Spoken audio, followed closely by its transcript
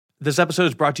This episode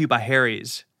is brought to you by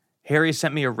Harry's. Harry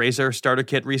sent me a razor starter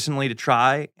kit recently to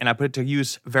try, and I put it to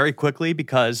use very quickly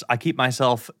because I keep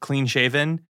myself clean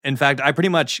shaven. In fact, I pretty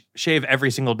much shave every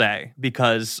single day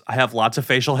because I have lots of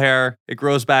facial hair. It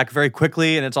grows back very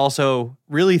quickly, and it's also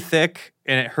really thick,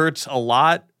 and it hurts a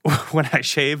lot when I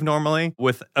shave normally,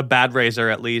 with a bad razor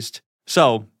at least.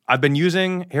 So I've been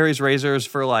using Harry's razors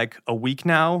for like a week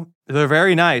now. They're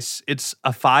very nice. It's a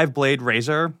 5-blade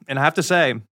razor, and I have to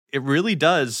say, it really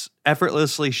does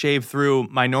effortlessly shave through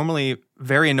my normally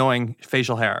very annoying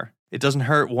facial hair. It doesn't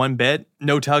hurt one bit,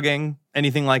 no tugging,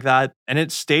 anything like that, and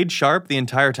it stayed sharp the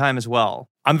entire time as well.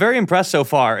 I'm very impressed so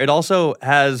far. It also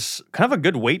has kind of a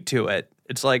good weight to it.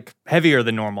 It's like heavier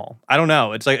than normal. I don't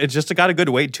know. It's just got a good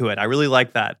weight to it. I really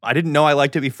like that. I didn't know I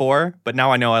liked it before, but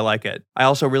now I know I like it. I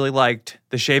also really liked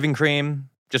the shaving cream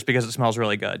just because it smells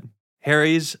really good.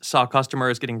 Harry's saw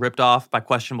customers getting ripped off by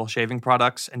questionable shaving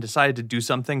products and decided to do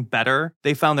something better.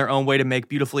 They found their own way to make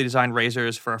beautifully designed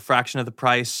razors for a fraction of the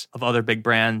price of other big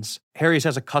brands. Harry's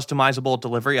has a customizable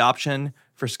delivery option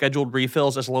for scheduled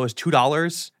refills as low as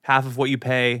 $2, half of what you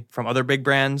pay from other big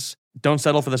brands. Don't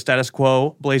settle for the status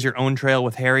quo. Blaze your own trail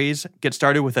with Harry's. Get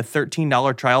started with a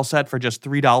 $13 trial set for just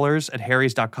 $3 at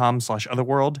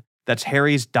harrys.com/otherworld. That's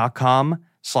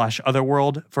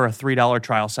harrys.com/otherworld for a $3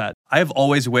 trial set. I have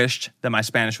always wished that my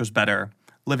Spanish was better.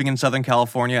 Living in Southern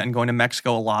California and going to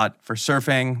Mexico a lot for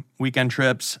surfing, weekend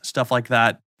trips, stuff like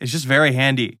that, it's just very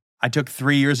handy. I took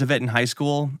 3 years of it in high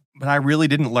school, but I really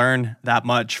didn't learn that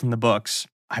much from the books.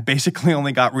 I basically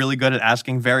only got really good at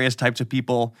asking various types of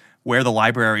people where the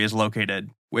library is located,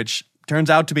 which turns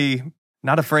out to be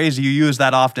not a phrase you use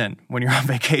that often when you're on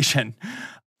vacation.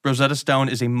 Rosetta Stone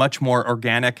is a much more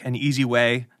organic and easy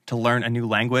way to learn a new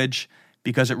language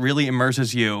because it really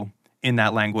immerses you in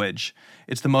that language.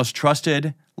 It's the most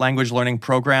trusted language learning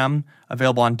program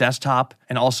available on desktop,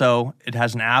 and also it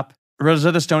has an app.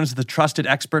 Rosetta Stone is the trusted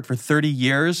expert for 30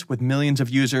 years with millions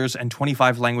of users and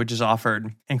 25 languages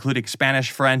offered, including Spanish,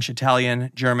 French,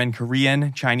 Italian, German,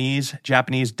 Korean, Chinese,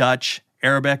 Japanese, Dutch,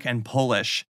 Arabic, and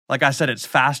Polish. Like I said, it's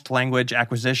fast language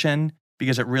acquisition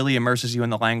because it really immerses you in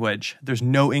the language. There's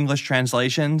no English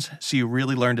translations, so you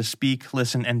really learn to speak,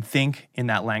 listen, and think in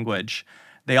that language.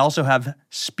 They also have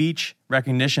speech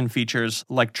recognition features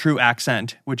like True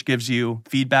Accent, which gives you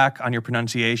feedback on your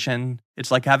pronunciation. It's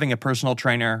like having a personal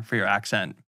trainer for your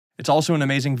accent. It's also an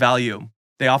amazing value.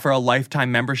 They offer a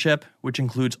lifetime membership, which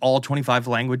includes all 25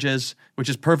 languages, which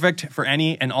is perfect for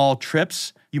any and all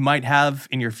trips you might have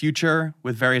in your future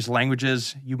with various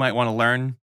languages you might want to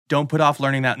learn. Don't put off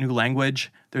learning that new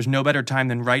language. There's no better time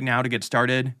than right now to get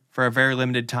started. For a very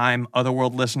limited time,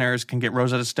 Otherworld listeners can get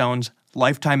Rosetta Stone's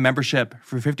lifetime membership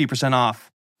for 50%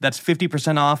 off. That's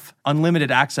 50% off,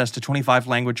 unlimited access to 25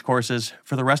 language courses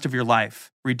for the rest of your life.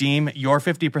 Redeem your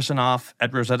 50% off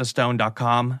at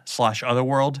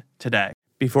rosettastone.com/otherworld today.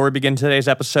 Before we begin today's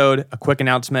episode, a quick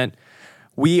announcement.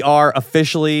 We are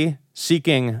officially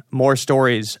seeking more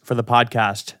stories for the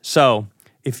podcast. So,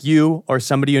 if you or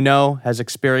somebody you know has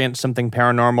experienced something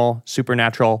paranormal,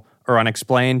 supernatural, or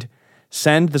unexplained,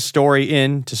 send the story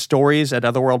in to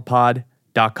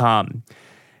stories@otherworldpod.com.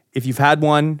 If you've had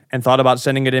one and thought about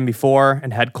sending it in before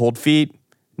and had cold feet,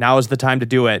 now is the time to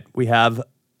do it. We have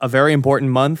a very important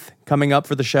month coming up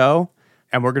for the show,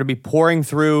 and we're going to be pouring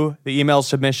through the email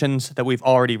submissions that we've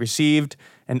already received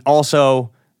and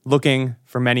also looking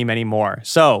for many, many more.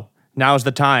 So now is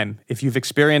the time. If you've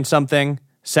experienced something,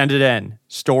 send it in.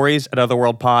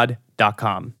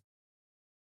 stories@otherworldpod.com.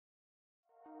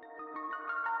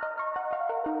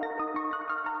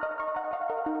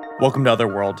 Welcome to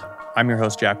Otherworld. I'm your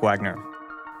host, Jack Wagner.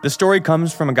 This story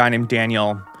comes from a guy named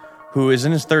Daniel, who is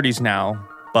in his 30s now,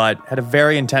 but had a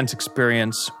very intense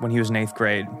experience when he was in 8th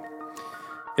grade.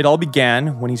 It all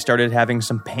began when he started having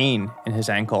some pain in his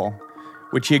ankle,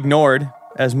 which he ignored,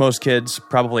 as most kids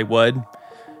probably would,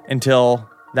 until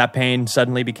that pain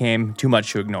suddenly became too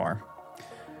much to ignore.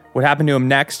 What happened to him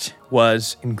next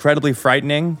was incredibly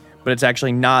frightening, but it's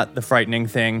actually not the frightening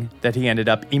thing that he ended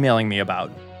up emailing me about.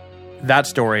 That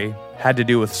story had to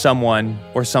do with someone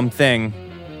or something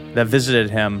that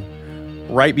visited him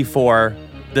right before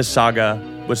this saga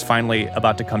was finally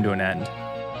about to come to an end.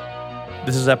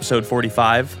 This is episode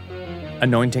 45,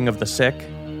 Anointing of the Sick,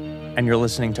 and you're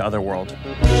listening to Otherworld.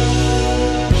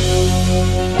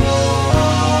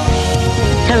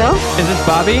 Hello? Is this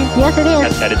Bobby? Yes, it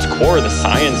is. At its core, the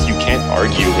science you can't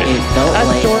argue with.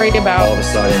 A story about all of a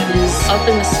sudden is up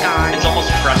in the sky. It's almost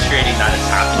frustrating that it's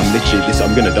happening. I'm literally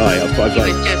I'm gonna die. I've like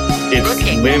Its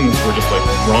limbs were just like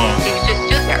wrong.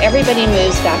 Everybody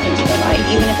moves back into the light,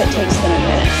 even if it takes them a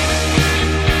minute.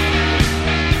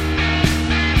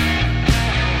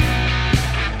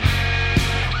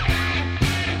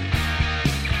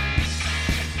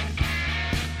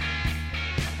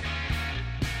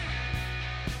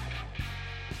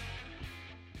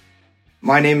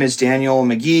 My name is Daniel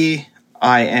McGee.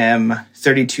 I am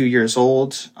 32 years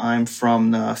old. I'm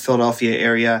from the Philadelphia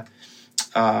area,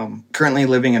 currently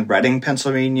living in Reading,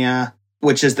 Pennsylvania,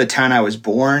 which is the town I was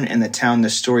born and the town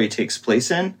this story takes place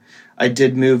in. I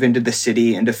did move into the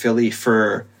city, into Philly,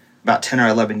 for about 10 or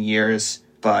 11 years,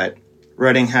 but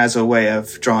Reading has a way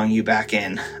of drawing you back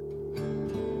in.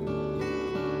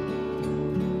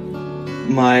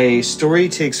 My story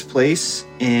takes place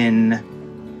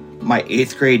in my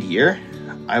 8th grade year.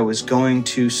 I was going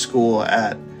to school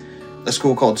at a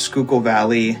school called Schuylkill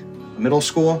Valley Middle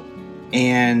School.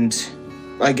 And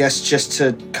I guess just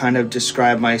to kind of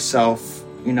describe myself,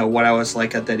 what I was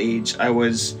like at that age, I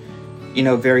was,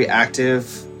 very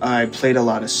active. I played a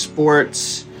lot of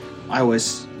sports. I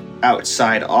was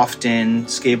outside often,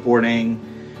 skateboarding,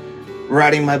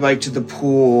 riding my bike to the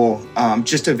pool.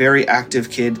 Just a very active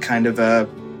kid, kind of a,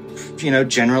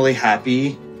 generally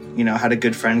happy, had a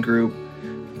good friend group.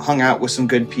 Hung out with some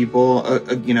good people,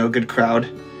 a good crowd.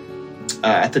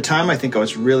 At the time, I think I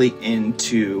was really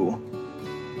into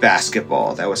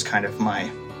basketball. That was kind of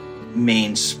my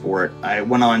main sport. I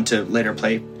went on to later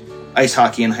play ice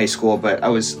hockey in high school, but I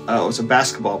was a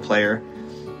basketball player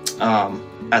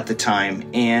at the time.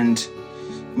 And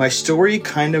my story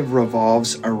kind of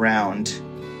revolves around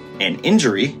an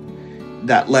injury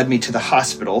that led me to the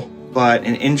hospital, but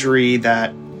an injury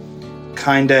that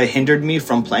kind of hindered me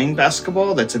from playing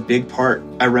basketball. That's a big part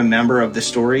I remember of the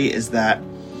story, is that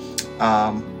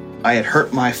I had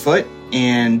hurt my foot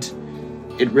and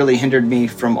it really hindered me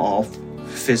from all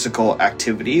physical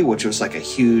activity, which was like a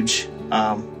huge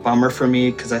bummer for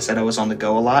me because I said I was on the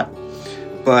go a lot.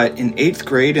 But in 8th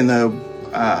grade, in the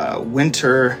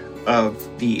winter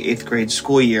of the 8th grade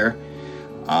school year,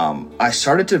 I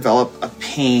started to develop a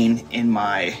pain in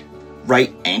my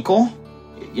right ankle.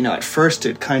 At first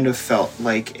it kind of felt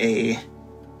like a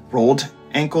rolled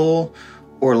ankle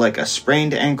or like a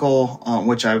sprained ankle,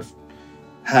 which I've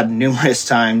had numerous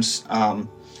times.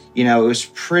 It was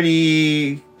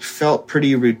felt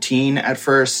pretty routine at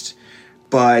first,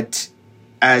 but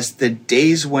as the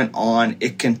days went on,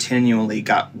 it continually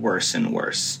got worse and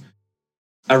worse.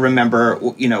 I remember,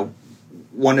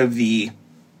 one of the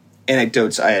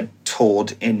anecdotes I had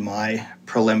told in my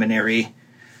preliminary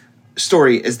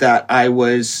story is that I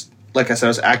was, like I said, I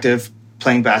was active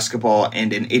playing basketball,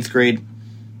 and in 8th grade,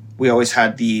 we always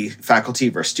had the faculty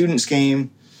versus students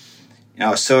game. I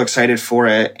was so excited for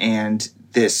it, and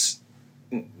this,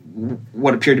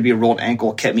 what appeared to be a rolled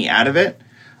ankle, kept me out of it.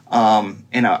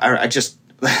 I just,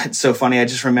 it's so funny, I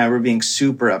just remember being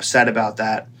super upset about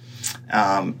that,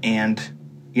 and,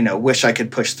 wish I could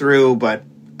push through, but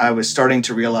I was starting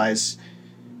to realize,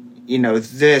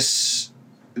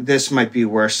 this might be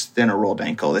worse than a rolled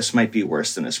ankle. This might be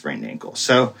worse than a sprained ankle.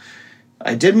 So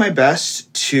I did my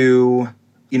best to,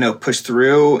 push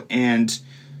through, and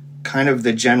kind of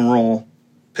the general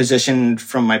position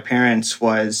from my parents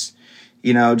was,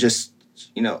 just,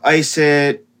 ice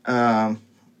it,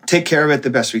 take care of it the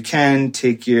best we can,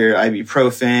 take your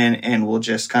ibuprofen, and we'll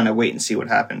just kind of wait and see what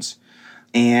happens.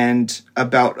 And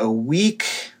about a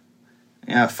week,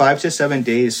 5 to 7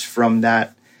 days from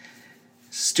that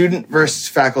student versus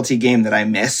faculty game that I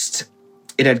missed,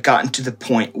 it had gotten to the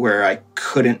point where I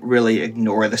couldn't really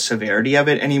ignore the severity of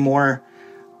it anymore.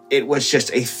 It was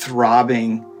just a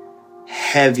throbbing,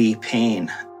 heavy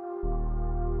pain.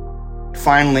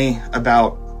 Finally,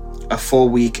 about a full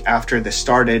week after this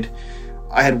started,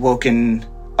 I had woken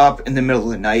up in the middle of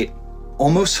the night,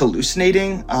 almost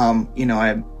hallucinating.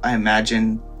 I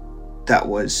imagine that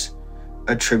was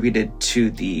attributed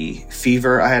to the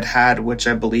fever I had, which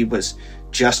I believe was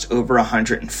just over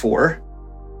 104.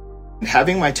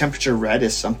 Having my temperature read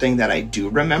is something that I do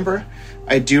remember.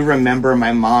 I do remember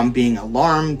my mom being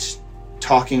alarmed,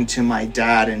 talking to my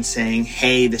dad and saying,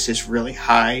 "Hey, this is really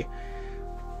high.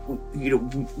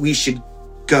 We should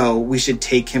go. We should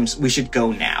take him. We should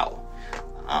go now."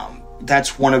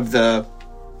 That's one of the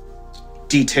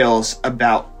details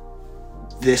about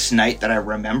this night that I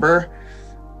remember.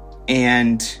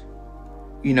 And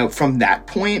from that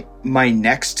point, my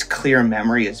next clear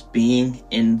memory is being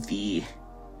in the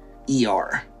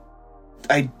ER.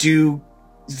 I do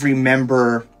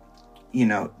remember,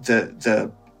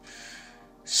 the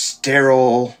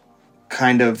sterile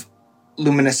kind of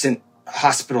luminescent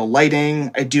hospital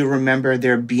lighting. I do remember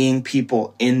there being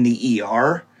people in the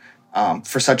ER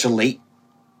for such a late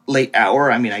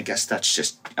hour. I mean, I guess that's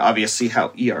just obviously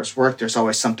how ERs work. There's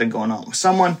always something going on with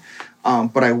someone.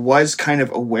 But I was kind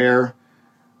of aware.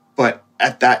 But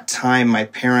at that time, my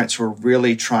parents were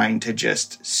really trying to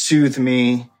just soothe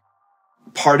me.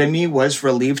 Part of me was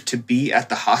relieved to be at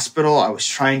the hospital. I was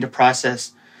trying to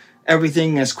process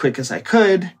everything as quick as I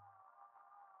could.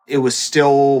 It was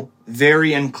still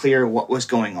very unclear what was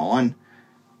going on,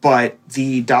 but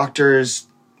the doctors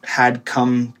had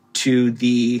come to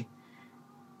the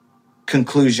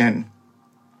conclusion,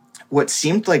 what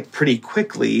seemed like pretty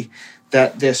quickly,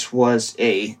 that this was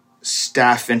a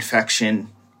staph infection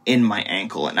in my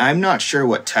ankle. And I'm not sure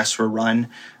what tests were run.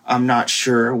 I'm not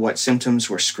sure what symptoms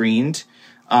were screened.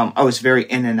 I was very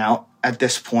in and out at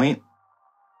this point.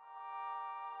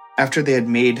 After they had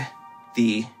made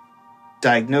the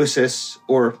diagnosis,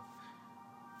 or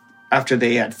after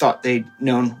they had thought they'd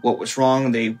known what was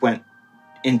wrong, they went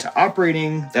into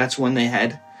operating. That's when they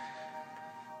had,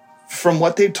 from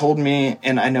what they told me,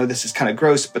 and I know this is kind of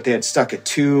gross, but they had stuck a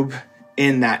tube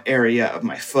in that area of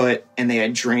my foot, and they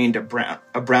had drained a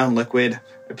brown liquid.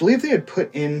 I believe they had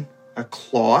put in a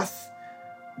cloth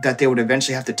that they would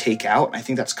eventually have to take out. I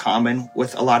think that's common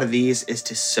with a lot of these, is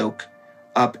to soak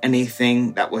up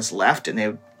anything that was left.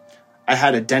 And I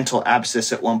had a dental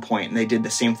abscess at one point, and they did the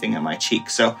same thing in my cheek.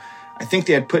 So I think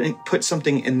they had put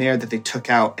something in there that they took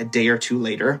out a day or two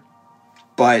later.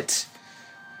 But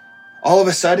all of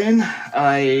a sudden,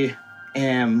 I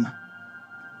am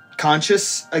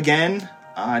conscious again,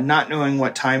 not knowing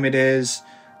what time it is,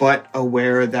 but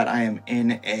aware that I am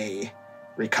in a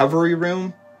recovery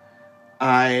room.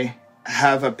 I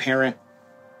have a parent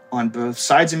on both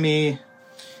sides of me,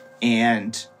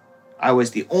 and I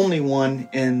was the only one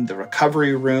in the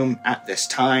recovery room at this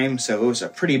time, so it was a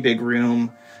pretty big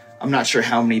room. I'm not sure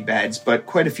how many beds, but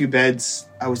quite a few beds.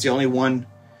 I was the only one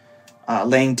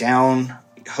laying down,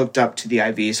 hooked up to the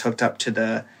IVs, hooked up to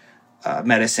the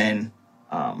medicine,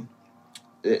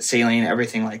 saline,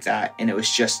 everything like that. And it was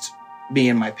just me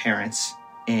and my parents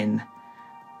in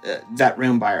that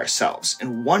room by ourselves.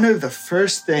 And one of the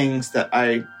first things that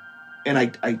I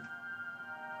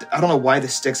don't know why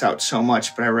this sticks out so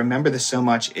much, but I remember this so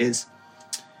much, is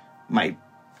my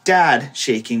dad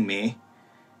shaking me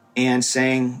and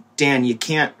saying, "Dan, you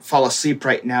can't fall asleep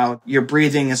right now. Your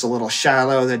breathing is a little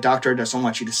shallow. The doctor doesn't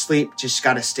want you to sleep. Just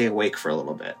got to stay awake for a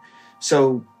little bit."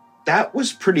 So that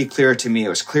was pretty clear to me. It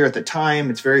was clear at the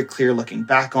time. It's very clear looking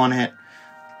back on it.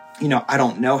 I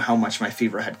don't know how much my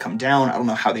fever had come down. I don't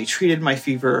know how they treated my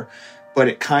fever, but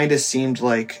it kind of seemed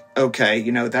like, okay,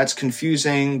 that's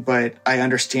confusing, but I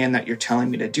understand that you're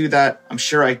telling me to do that. I'm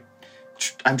sure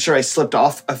I slipped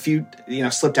out a few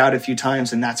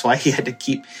times, and that's why he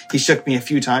shook me a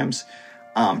few times,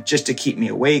 just to keep me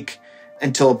awake,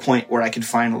 until a point where I could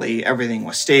finally, everything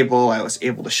was stable. I was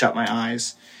able to shut my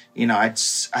eyes. I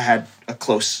had a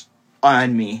close eye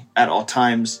on me at all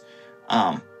times.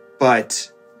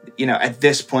 But at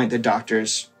this point, the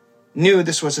doctors knew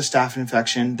this was a staph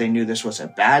infection. They knew this was a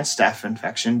bad staph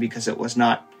infection because it was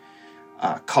not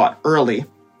caught early.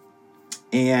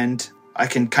 And I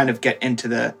can kind of get into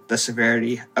the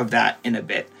severity of that in a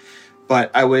bit.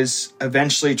 But I was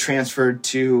eventually transferred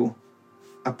to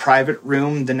a private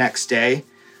room the next day.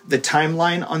 The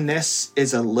timeline on this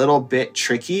is a little bit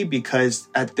tricky because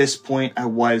at this point I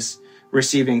was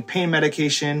receiving pain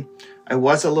medication. I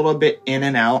was a little bit in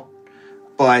and out,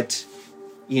 but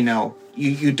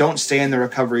you don't stay in the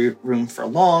recovery room for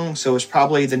long. So it was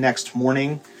probably the next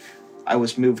morning I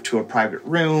was moved to a private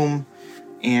room,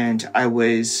 and I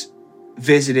was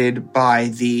visited by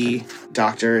the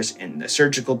doctors and the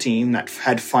surgical team that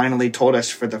had finally told us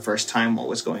for the first time what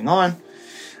was going on.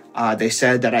 They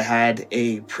said that I had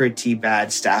a pretty bad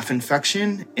staph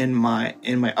infection in my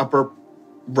upper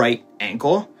right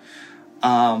ankle.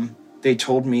 They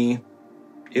told me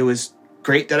it was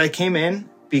great that I came in,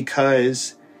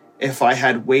 because if I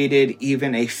had waited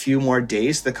even a few more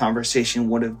days, the conversation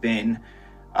would have been,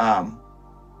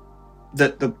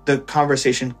 the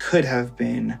conversation could have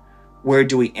been, where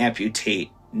do we amputate,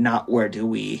 not where do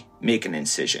we make an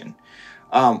incision,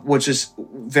 which is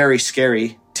very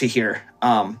scary to hear.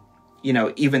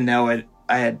 Even though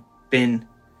I had been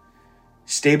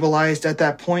stabilized at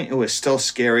that point, it was still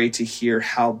scary to hear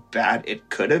how bad it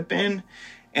could have been.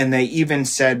 And they even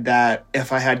said that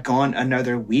if I had gone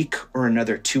another week or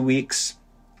another 2 weeks,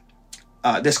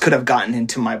 this could have gotten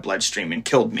into my bloodstream and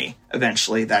killed me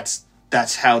eventually. That's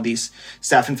how these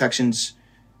staph infections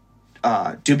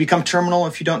do become terminal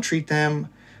if you don't treat them,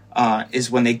 is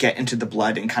when they get into the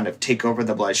blood and kind of take over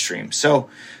the bloodstream. So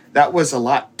that was a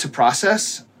lot to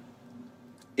process.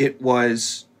 It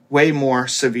was way more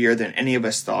severe than any of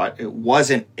us thought. It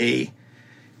wasn't a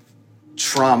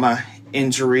trauma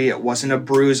injury. It wasn't a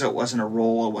bruise. It wasn't a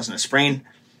roll. It wasn't a sprain.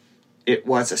 It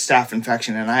was a staph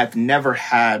infection. And I have never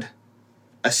had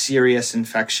a serious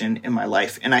infection in my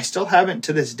life. And I still haven't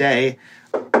to this day,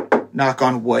 knock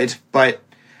on wood. But,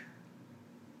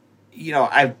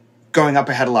 growing up,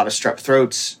 I had a lot of strep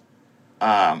throats.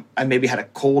 I maybe had a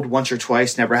cold once or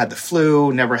twice, never had the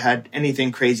flu, never had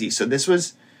anything crazy. So this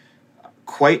was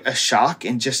quite a shock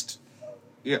and just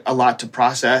a lot to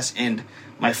process. And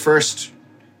my first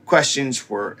questions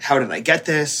were, how did I get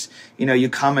this? You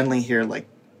commonly hear like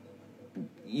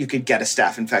you could get a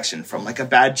staph infection from like a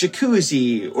bad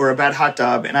jacuzzi or a bad hot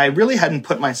tub. And I really hadn't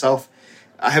cut myself.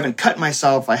 I hadn't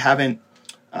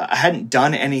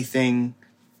done anything.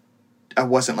 I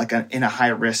wasn't like in a high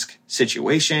risk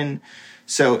situation.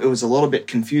 So it was a little bit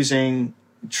confusing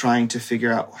trying to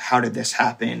figure out, how did this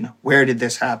happen? Where did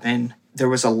this happen? There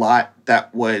was a lot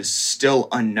that was still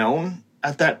unknown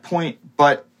at that point,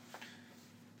 but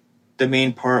the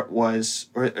main part was,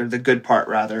 or the good part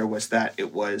rather, was that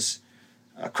it was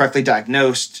correctly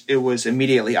diagnosed. It was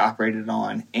immediately operated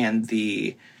on, and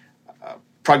the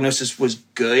prognosis was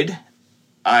good.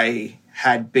 They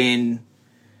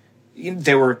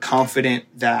were confident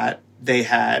that they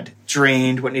had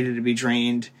drained what needed to be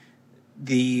drained.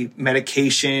 The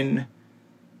medication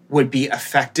would be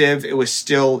effective. It was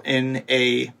still in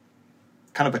a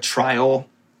kind of a trial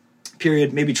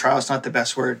period. Maybe trial is not the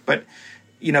best word, but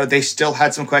they still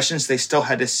had some questions. They still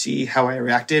had to see how I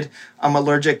reacted. I'm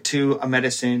allergic to a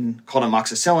medicine called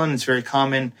amoxicillin. It's very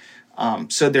common.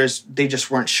 So they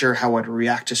just weren't sure how I'd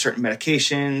react to certain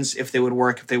medications, if they would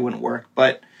work, if they wouldn't work.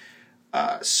 But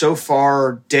so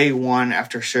far, day one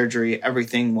after surgery,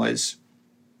 everything was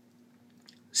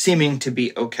seeming to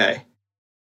be okay.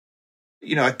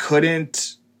 I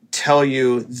couldn't tell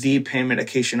you the pain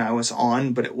medication I was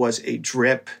on, but it was a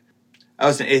drip. I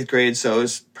was in 8th grade, so it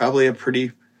was probably a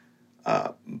pretty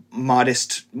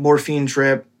modest morphine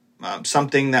drip,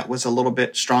 something that was a little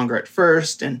bit stronger at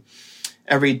first. And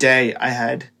every day I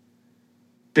had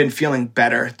been feeling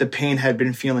better. The pain had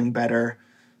been feeling better.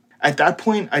 At that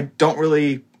point, I don't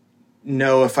really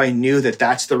know if I knew that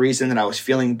that's the reason that I was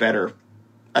feeling better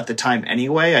at the time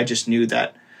anyway. I just knew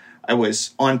that I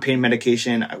was on pain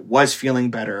medication. I was feeling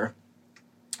better.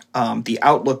 The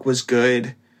outlook was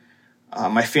good.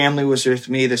 My family was with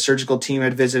me. The surgical team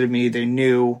had visited me. They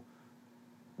knew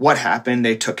what happened.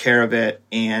 They took care of it,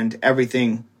 and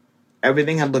everything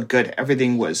had looked good.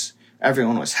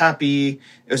 Everyone was happy.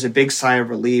 It was a big sigh of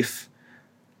relief.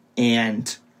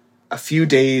 And a few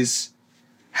days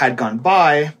had gone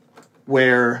by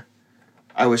where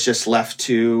I was just left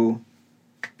to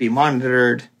be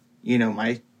monitored.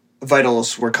 My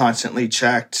vitals were constantly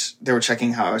checked. They were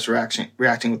checking how I was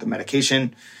reacting with the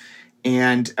medication.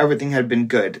 And everything had been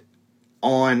good.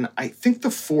 On, I think, the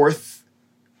 4th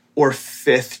or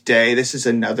 5th day, this is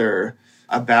another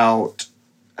about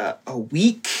a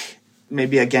week,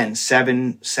 maybe again,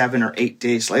 7 or 8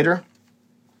 days later,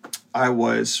 I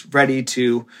was ready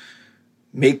to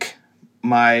make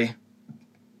my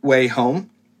way home.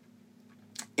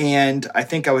 And I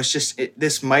think I was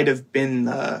this might have been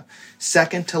the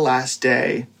second to last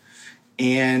day.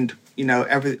 And, we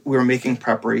were making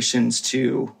preparations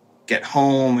to get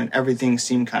home, and everything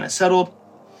seemed kind of settled.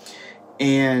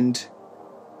 And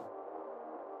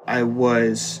I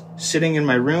was sitting in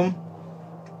my room,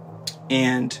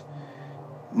 and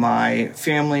my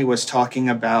family was talking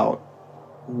about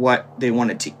what they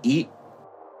wanted to eat.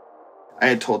 I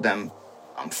had told them,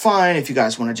 I'm fine if you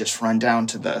guys want to just run down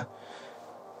to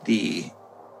the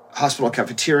hospital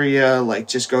cafeteria, like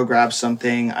just go grab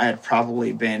something. I had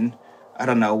probably been, I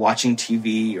don't know, watching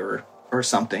TV or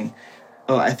something.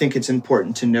 I think it's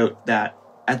important to note that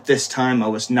at this time I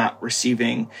was not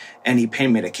receiving any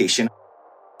pain medication.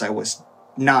 I was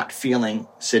not feeling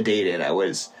sedated. I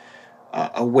was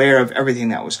aware of everything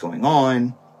that was going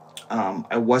on.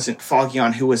 I wasn't foggy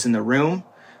on who was in the room.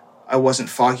 I wasn't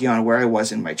foggy on where I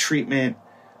was in my treatment.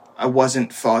 I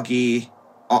wasn't foggy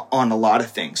on a lot of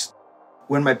things.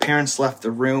 When my parents left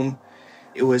the room,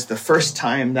 it was the first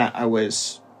time that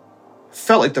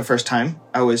felt like the first time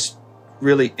I was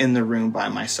really in the room by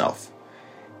myself.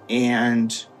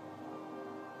 And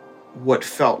what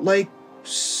felt like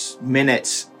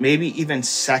minutes, maybe even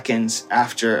seconds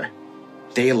after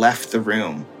they left the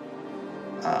room,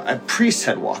 a priest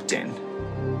had walked in.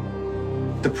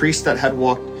 The priest that had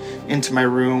walked into my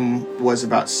room was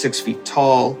about 6 feet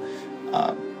tall.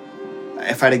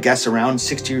 If I had to guess, around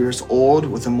 60 years old,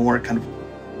 with a more kind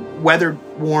of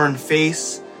weather-worn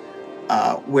face,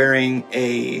 wearing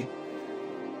a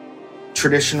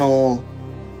traditional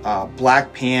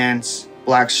black pants,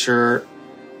 black shirt,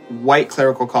 white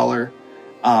clerical collar,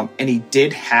 and he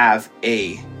did have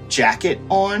a jacket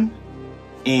on,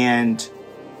 and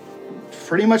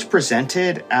pretty much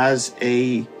presented as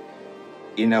a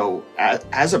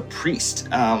priest.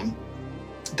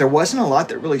 There wasn't a lot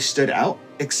that really stood out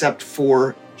except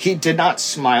for He did not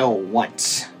smile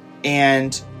once.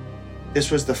 And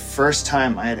this was the first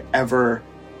time I had ever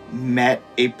met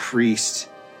a priest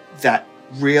that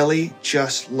really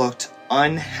just looked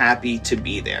unhappy to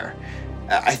be there.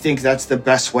 I think that's the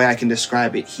best way I can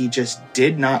describe it. He just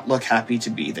did not look happy to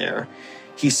be there.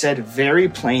 He said very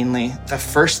plainly, the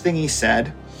first thing he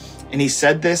said, and he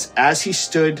said this as he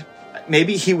stood,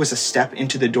 maybe he was a step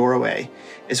into the doorway,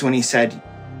 is when he said,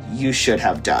 "You should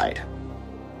have died."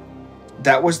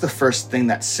 That was the first thing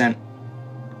that sent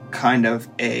kind of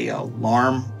a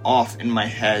alarm off in my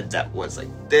head that was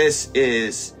like, this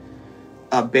is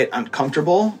a bit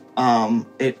uncomfortable.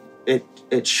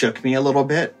 It shook me a little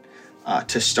bit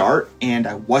to start, and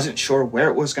I wasn't sure where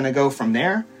it was going to go from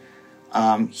there.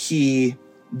 He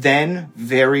then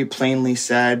very plainly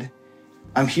said,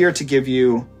 "I'm here to give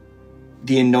you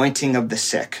the anointing of the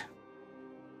sick."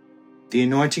 The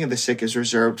anointing of the sick is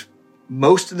reserved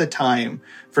most of the time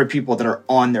for people that are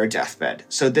on their deathbed.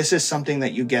 So this is something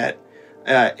that you get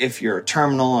if you're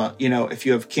terminal, if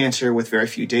you have cancer with very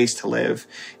few days to live,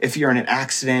 if you're in an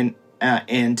accident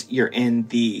and you're in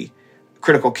the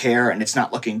critical care and it's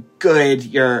not looking good,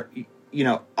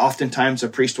 oftentimes a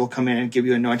priest will come in and give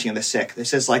you anointing of the sick.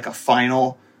 This is like a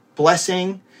final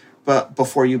blessing, but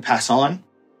before you pass on.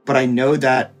 But I know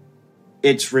that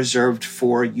it's reserved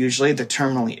for usually the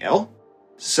terminally ill.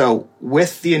 So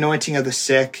with the anointing of the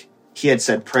sick, he had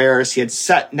said prayers. He had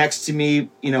sat next to me.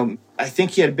 I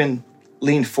think he had been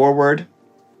leaned forward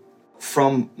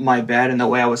from my bed, and the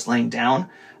way I was laying down,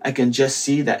 I can just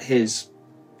see that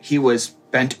he was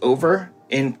bent over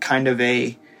in kind of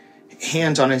a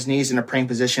hands on his knees in a praying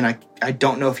position. I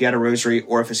don't know if he had a rosary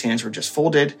or if his hands were just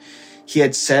folded. He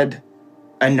had said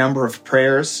a number of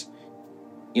prayers.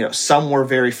 Some were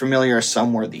very familiar.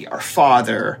 Some were the Our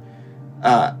Father,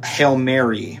 Hail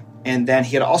Mary. And then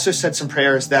he had also said some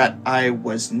prayers that I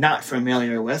was not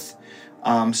familiar with.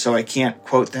 So I can't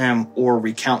quote them or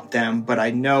recount them, but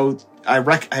I know I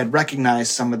had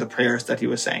recognized some of the prayers that he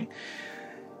was saying.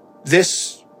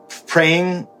 This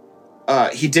praying,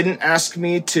 he didn't ask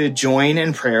me to join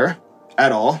in prayer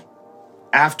at all.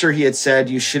 After he had said,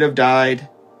 "You should have died,"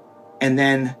 and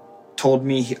then told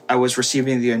me I was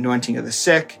receiving the anointing of the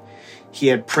sick, he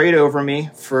had prayed over me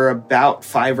for about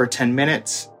 5 or 10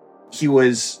 minutes. He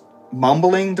was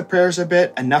mumbling the prayers a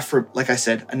bit, enough for me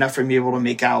to be able to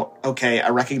make out, okay, I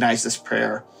recognize this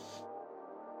prayer.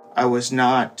 I was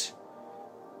not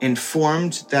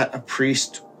informed that a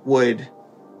priest would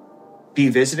be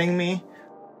visiting me.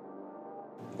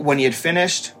 When he had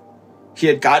finished, he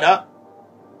had got up,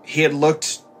 he had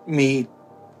looked me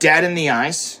dead in the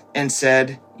eyes and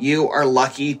said, "You are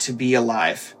lucky to be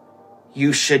alive.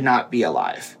 You should not be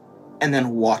alive," and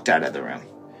then walked out of the room.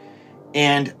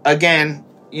 And again,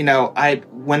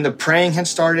 when the praying had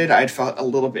started, I'd felt a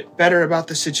little bit better about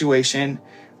the situation.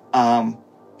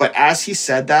 But as he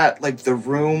said that, like the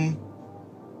room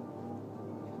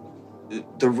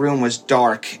was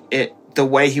dark. The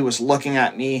way he was looking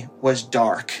at me was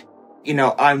dark.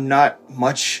 I'm not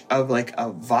much of like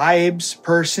a vibes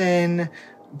person,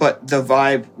 but the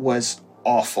vibe was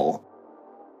awful.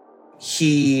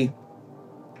 He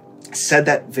said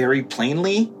that very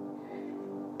plainly,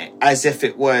 as if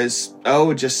it was,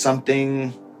 just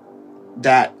something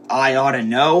that I ought to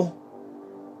know.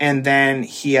 And then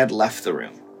he had left the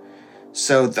room.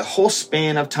 So the whole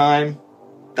span of time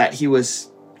that he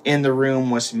was in the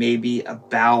room was maybe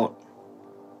about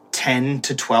 10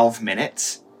 to 12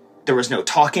 minutes. There was no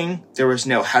talking. There was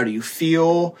no, how do you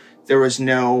feel? There was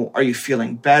no, are you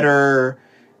feeling better?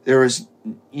 There was,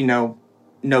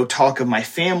 no talk of my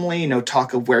family, no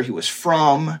talk of where he was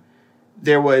from.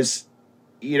 There was,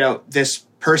 this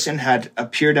person had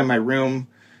appeared in my room,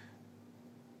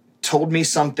 told me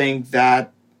something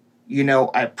that,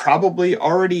 I probably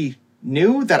already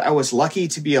knew, that I was lucky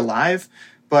to be alive,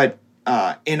 but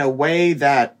in a way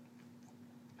that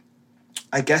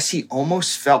I guess he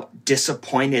almost felt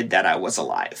disappointed that I was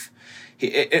alive.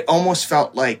 It almost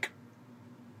felt like,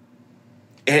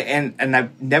 and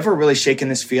I've never really shaken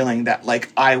this feeling that like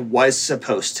I was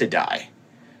supposed to die.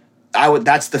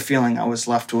 That's the feeling I was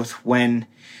left with when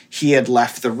he had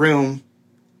left the room,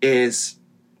 is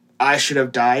I should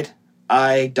have died.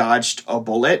 I dodged a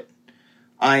bullet.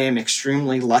 I am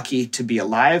extremely lucky to be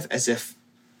alive, as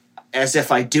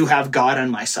if I do have God on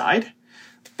my side.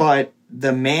 But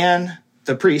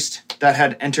the priest that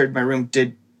had entered my room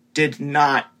did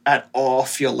not at all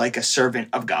feel like a servant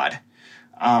of God.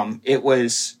 It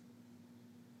was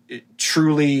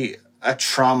truly a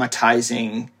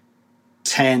traumatizing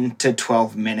 10 to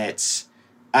 12 minutes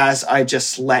as I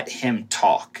just let him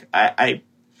talk. I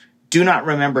do not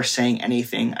remember saying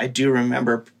anything. I do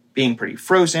remember being pretty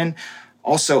frozen.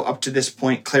 Also, up to this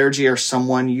point, clergy are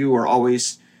someone you are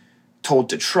always told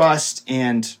to trust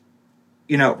and,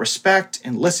 respect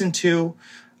and listen to.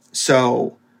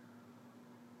 So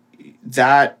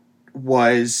it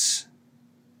was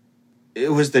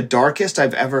the darkest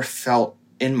I've ever felt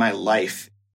in my life.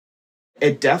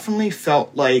 It definitely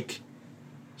felt like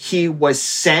he was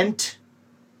sent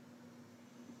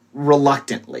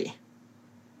reluctantly.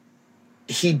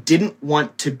 He didn't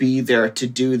want to be there to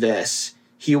do this.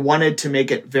 He wanted to make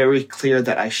it very clear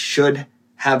that I should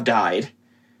have died.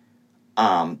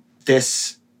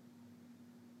 This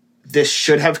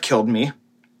should have killed me.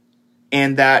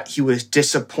 And that he was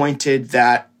disappointed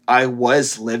that I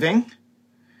was living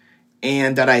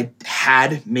and that I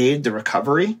had made the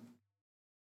recovery.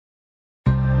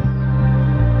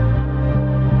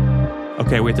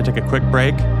 Okay, we have to take a quick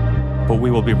break, but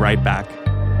we will be right back.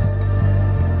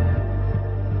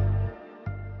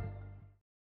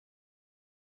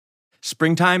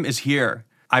 Springtime is here.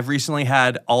 I've recently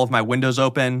had all of my windows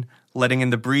open, letting in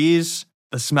the breeze,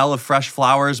 the smell of fresh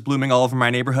flowers blooming all over my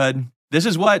neighborhood. This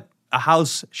is what a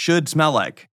house should smell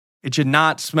like. It should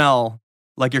not smell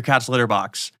like your cat's litter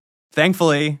box.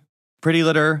 Thankfully, Pretty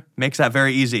Litter makes that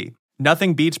very easy.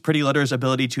 Nothing beats Pretty Litter's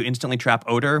ability to instantly trap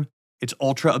odor. It's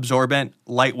ultra absorbent,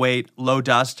 lightweight, low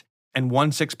dust, and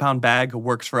 1 6-pound bag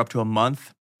works for up to a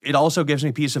month. It also gives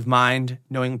me peace of mind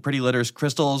knowing Pretty Litter's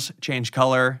crystals change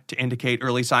color to indicate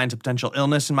early signs of potential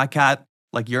illness in my cat,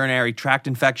 like urinary tract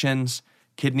infections,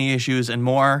 kidney issues, and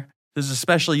more. This is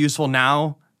especially useful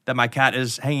now that my cat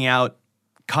is hanging out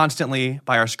constantly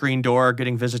by our screen door,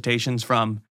 getting visitations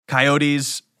from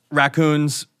coyotes,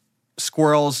 raccoons,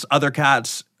 squirrels, other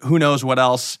cats, who knows what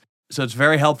else. So it's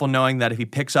very helpful knowing that if he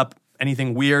picks up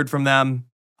anything weird from them,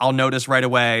 I'll notice right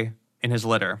away in his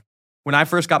litter. When I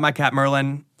first got my cat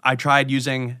Merlin, I tried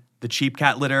using the cheap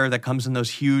cat litter that comes in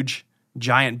those huge,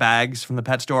 giant bags from the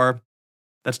pet store.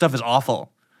 That stuff is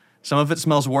awful. Some of it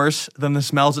smells worse than the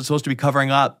smells it's supposed to be covering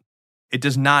up. It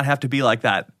does not have to be like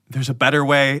that. There's a better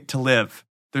way to live.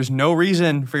 There's no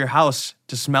reason for your house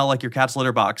to smell like your cat's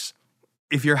litter box.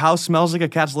 If your house smells like a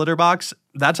cat's litter box,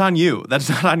 that's on you. That's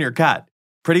not on your cat.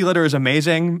 Pretty Litter is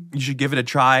amazing. You should give it a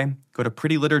try. Go to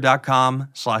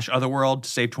prettylitter.com/otherworld to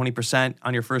save 20%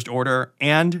 on your first order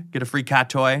and get a free cat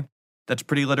toy. That's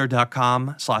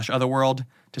prettylitter.com/otherworld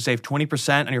to save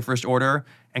 20% on your first order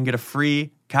and get a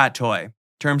free cat toy.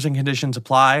 Terms and conditions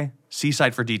apply. See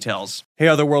site for details. Hey,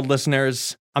 Otherworld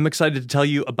listeners. I'm excited to tell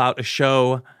you about a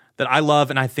show that I love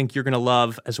and I think you're going to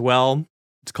love as well.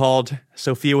 It's called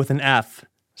Sophia with an F,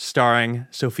 starring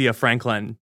Sophia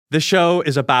Franklin. This show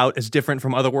is about as different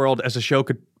from Otherworld as a show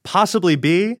could possibly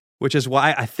be, which is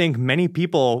why I think many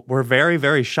people were very,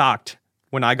 very shocked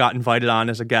when I got invited on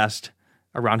as a guest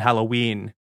around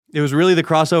Halloween. It was really the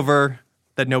crossover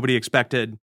that nobody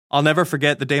expected. I'll never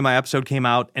forget the day my episode came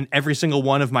out and every single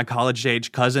one of my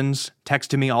college-age cousins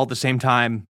texted me all at the same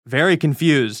time, very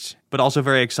confused, but also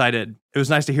very excited. It was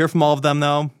nice to hear from all of them,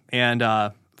 though, and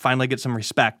finally get some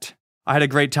respect. I had a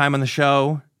great time on the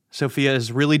show. Sophia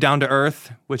is really down to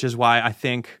earth, which is why I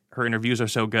think her interviews are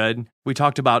so good. We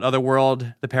talked about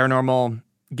Otherworld, the paranormal,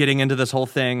 getting into this whole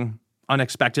thing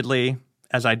unexpectedly,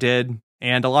 as I did,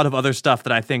 and a lot of other stuff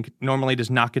that I think normally does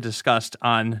not get discussed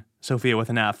on Sophia with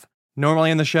an F.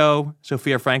 Normally in the show,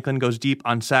 Sophia Franklin goes deep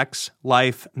on sex,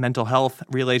 life, mental health,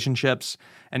 relationships,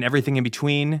 and everything in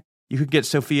between. You could get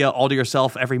Sophia all to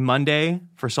yourself every Monday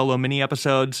for solo mini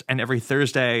episodes and every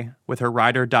Thursday with her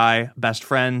ride or die best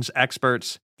friends,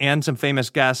 experts, and some famous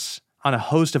guests on a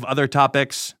host of other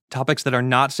topics that are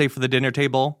not safe for the dinner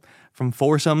table, from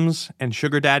foursomes and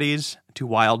sugar daddies to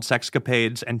wild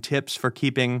sexcapades and tips for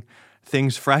keeping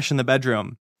things fresh in the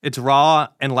bedroom. It's raw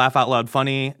and laugh out loud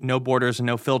funny, no borders and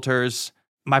no filters.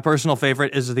 My personal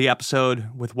favorite is the episode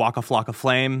with Waka Flocka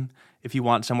Flame, if you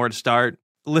want somewhere to start.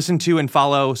 Listen to and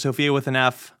follow Sophia with an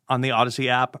F on the Odyssey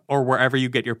app or wherever you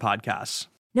get your podcasts.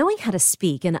 Knowing how to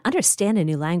speak and understand a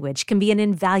new language can be an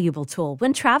invaluable tool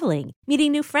when traveling,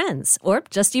 meeting new friends, or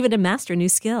just even to master a new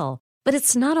skill. But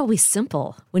it's not always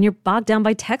simple when you're bogged down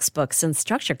by textbooks and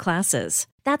structured classes.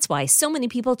 That's why so many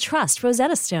people trust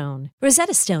Rosetta Stone.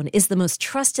 Rosetta Stone is the most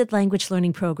trusted language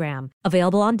learning program,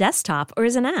 available on desktop or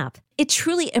as an app. It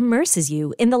truly immerses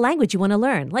you in the language you want to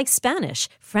learn, like Spanish,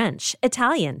 French,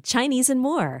 Italian, Chinese, and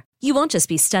more. You won't just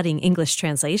be studying English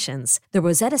translations. The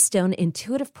Rosetta Stone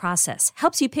intuitive process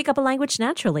helps you pick up a language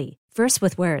naturally, first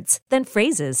with words, then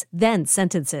phrases, then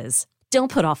sentences.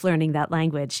 Don't put off learning that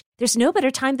language. There's no better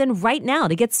time than right now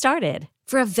to get started.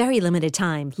 For a very limited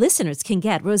time, listeners can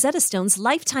get Rosetta Stone's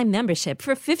lifetime membership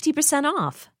for 50%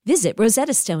 off. Visit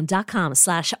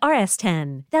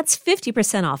rosettastone.com/rs10. That's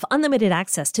 50% off unlimited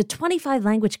access to 25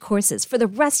 language courses for the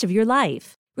rest of your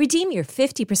life. Redeem your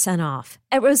 50% off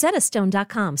at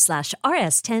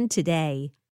rosettastone.com/rs10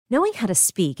 today. Knowing how to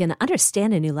speak and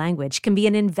understand a new language can be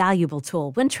an invaluable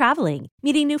tool when traveling,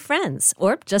 meeting new friends,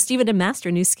 or just even to master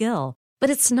a new skill. But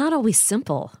it's not always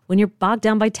simple when you're bogged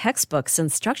down by textbooks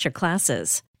and structure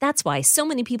classes. That's why so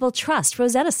many people trust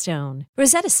Rosetta Stone.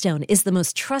 Rosetta Stone is the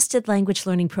most trusted language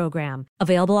learning program,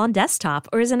 available on desktop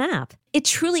or as an app. It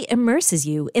truly immerses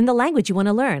you in the language you want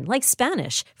to learn, like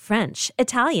Spanish, French,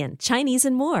 Italian, Chinese,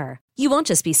 and more. You won't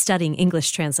just be studying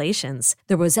English translations.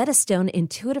 The Rosetta Stone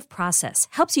intuitive process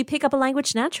helps you pick up a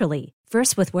language naturally,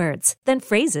 first with words, then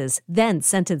phrases, then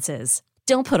sentences.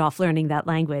 Don't put off learning that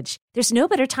language. There's no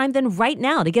better time than right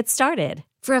now to get started.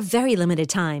 For a very limited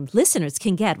time, listeners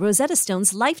can get Rosetta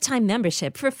Stone's lifetime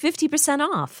membership for 50%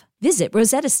 off. Visit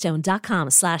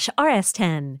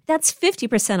rosettastone.com/rs10. That's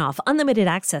 50% off unlimited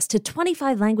access to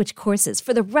 25 language courses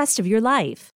for the rest of your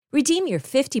life. Redeem your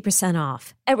 50%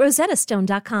 off at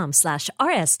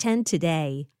rosettastone.com/rs10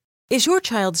 today. Is your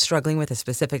child struggling with a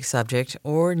specific subject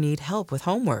or need help with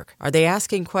homework? Are they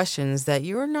asking questions that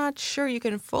you're not sure you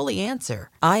can fully answer?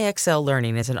 IXL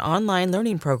Learning is an online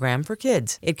learning program for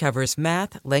kids. It covers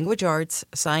math, language arts,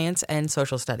 science, and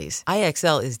social studies.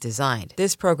 IXL is designed.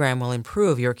 This program will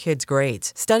improve your kids'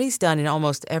 grades. Studies done in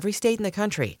almost every state in the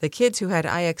country. The kids who had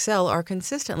IXL are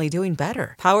consistently doing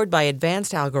better. Powered by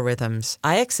advanced algorithms,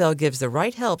 IXL gives the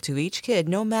right help to each kid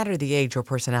no matter the age or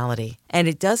personality. And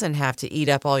it doesn't have to eat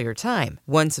up all your time.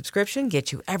 One subscription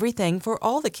gets you everything for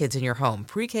all the kids in your home,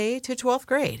 pre-K to 12th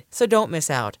grade. So don't miss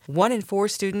out. 1 in 4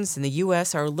 students in the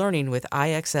U.S. are learning with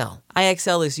IXL.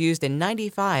 IXL is used in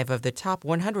 95 of the top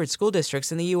 100 school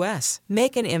districts in the U.S.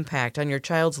 Make an impact on your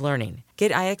child's learning.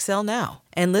 Get IXL now.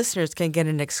 And listeners can get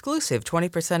an exclusive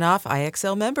 20% off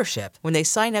IXL membership when they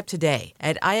sign up today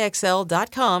at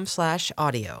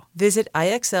IXL.com/audio. Visit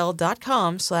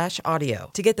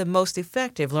IXL.com/audio to get the most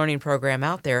effective learning program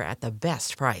out there at the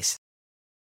best price.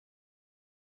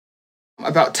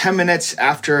 About 10 minutes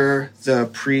after the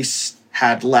priest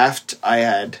had left, I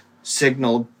had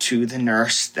signaled to the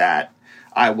nurse that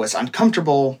I was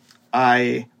uncomfortable.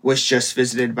 I was just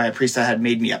visited by a priest that had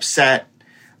made me upset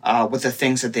with the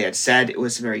things that they had said. It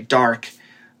was very dark.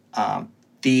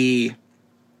 The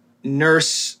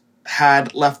nurse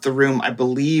had left the room, I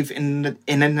believe, in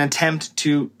an attempt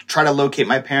to try to locate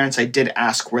my parents. I did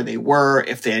ask where they were,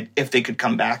 if they could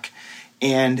come back,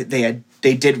 and they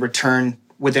did return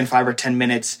within 5 or 10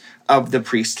 minutes of the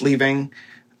priest leaving.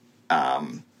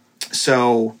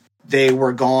 So they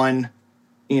were gone,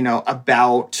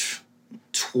 about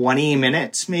 20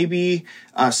 minutes, maybe,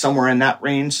 somewhere in that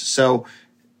range. So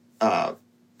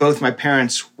both my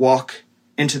parents walk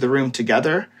into the room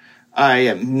together. I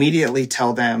immediately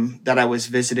tell them that I was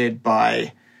visited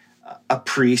by a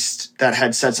priest that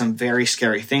had said some very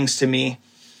scary things to me,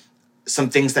 some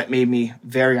things that made me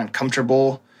very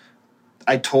uncomfortable.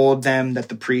 I told them that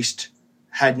the priest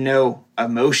had no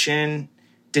emotion,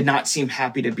 did not seem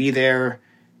happy to be there,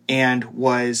 and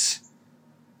was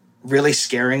really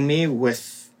scaring me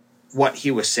with what he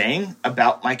was saying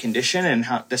about my condition and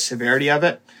the severity of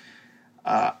it.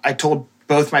 I told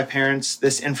both my parents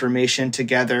this information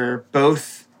together.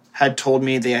 Both had told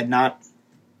me they had not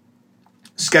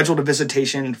scheduled a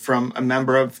visitation from a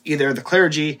member of either of their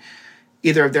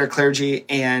clergy,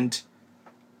 and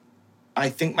I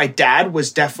think my dad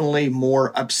was definitely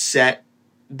more upset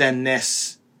than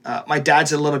this. My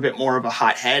dad's a little bit more of a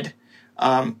hothead.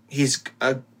 He's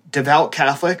a devout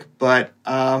Catholic, but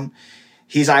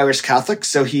he's Irish Catholic,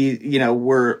 so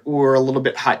we're a little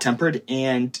bit hot-tempered,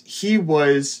 and he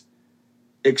was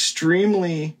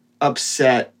extremely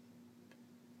upset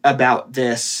about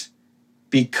this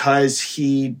because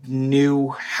he knew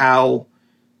how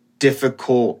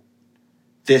difficult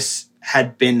this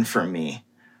had been for me.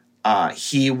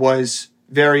 He was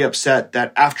very upset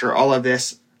that after all of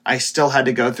this, I still had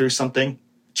to go through something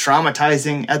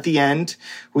traumatizing at the end.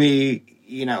 I'm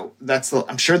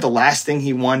sure the last thing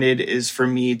he wanted is for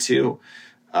me to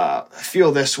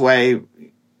feel this way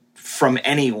from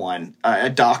anyone, a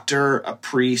doctor, a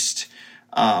priest.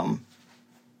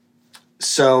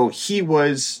 So he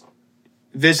was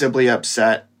visibly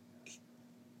upset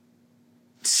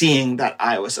seeing that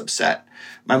I was upset.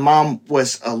 My mom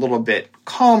was a little bit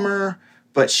calmer,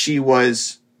 but she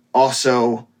was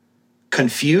also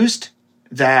confused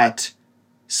that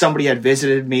somebody had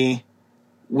visited me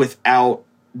without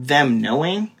them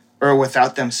knowing or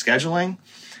without them scheduling.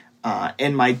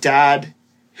 And my dad,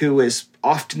 who is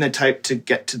often the type to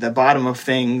get to the bottom of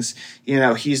things.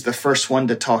 He's the first one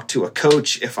to talk to a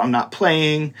coach if I'm not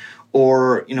playing,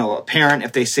 or, a parent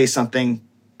if they say something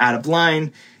out of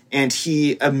line. And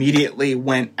he immediately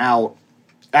went out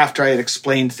after I had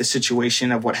explained the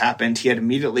situation of what happened. He had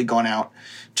immediately gone out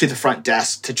to the front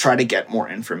desk to try to get more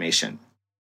information.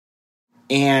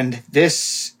 And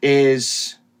this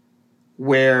is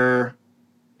where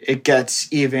it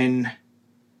gets even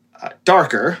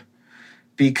darker,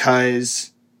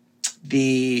 because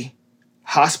the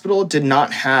hospital did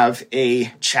not have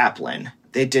a chaplain.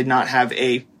 They did not have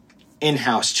a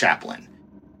in-house chaplain.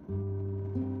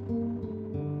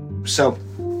 So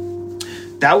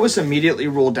that was immediately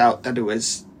ruled out, that it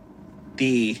was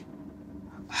the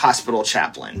hospital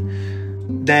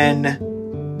chaplain.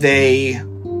 Then they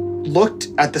looked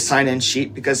at the sign-in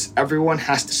sheet, because everyone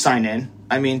has to sign in.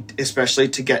 I mean, especially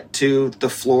to get to the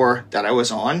floor that I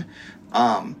was on.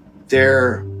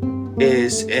 There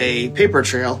is a paper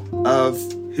trail of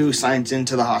who signs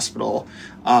into the hospital,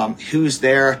 who's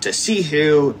there to see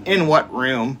who, in what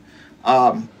room.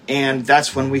 And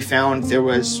that's when we found there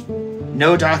was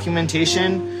no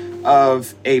documentation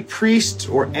of a priest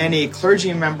or any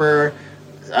clergy member,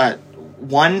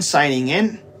 one, signing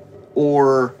in,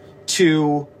 or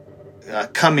two,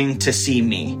 coming to see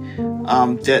me.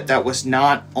 That was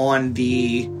not on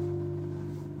the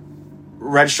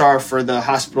registrar for the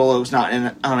hospital. It was not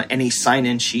on any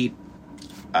sign-in sheet.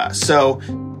 So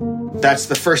that's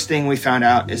the first thing we found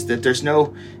out, is that there's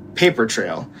no paper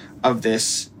trail of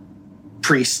this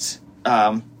priest,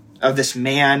 of this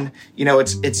man.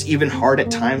 It's even hard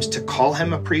at times to call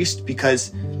him a priest,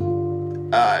 because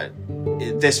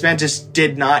this man just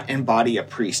did not embody a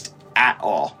priest at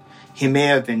all. He may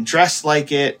have been dressed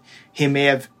like it. He may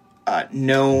have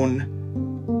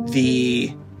known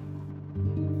the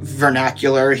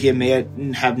vernacular. He may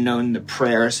have known the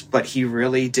prayers, but he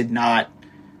really did not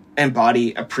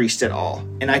embody a priest at all.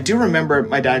 And I do remember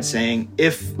my dad saying,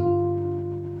 if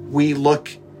we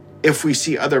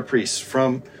see other priests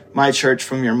from my church,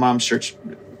 from your mom's church,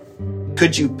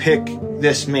 could you pick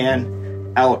this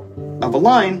man out of a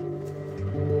line?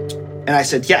 And I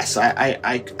said, yes,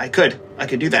 I could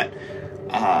do that.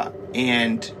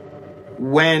 And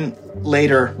when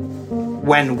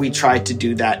we tried to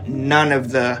do that, none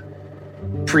of the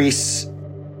priests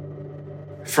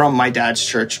from my dad's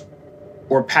church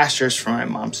or pastors from my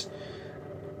mom's,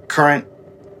 current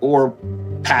or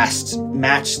past,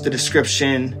 matched the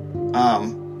description.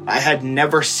 I had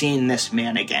never seen this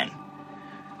man again.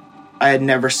 I had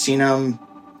never seen him,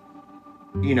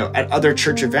 at other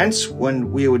church events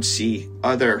when we would see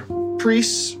other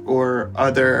priests or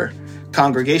other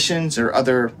congregations or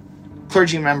other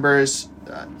clergy members.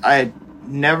 I had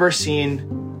never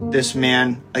seen this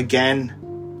man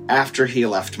again after he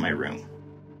left my room.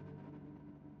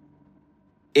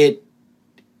 It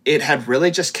had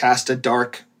really just cast a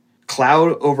dark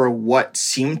cloud over what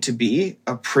seemed to be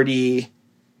a pretty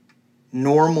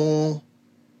normal,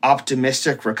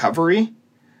 optimistic recovery.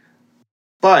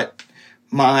 But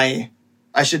my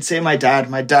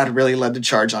dad really led the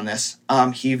charge on this.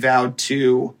 He vowed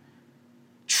to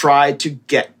try to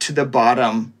get to the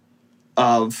bottom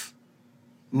of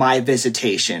my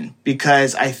visitation,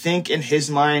 because I think in his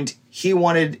mind, he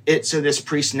wanted it so this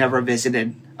priest never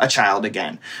visited a child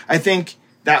again. I think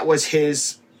that was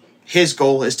his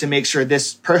goal, is to make sure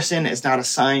this person is not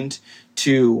assigned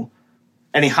to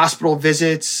any hospital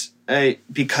visits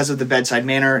because of the bedside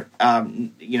manner.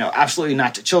 Absolutely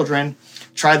not to children.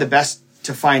 Try the best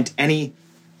to find any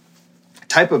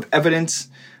type of evidence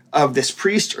of this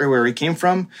priest or where he came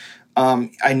from.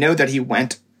 I know that he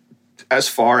went as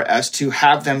far as to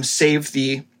have them save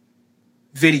the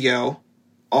video,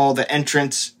 all the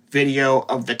entrance video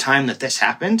of the time that this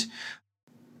happened.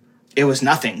 It was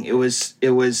nothing.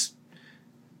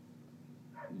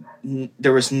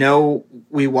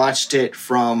 We watched it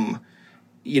from,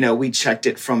 we checked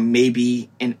it from maybe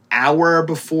an hour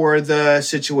before the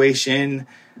situation.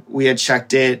 We had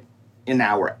checked it an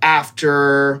hour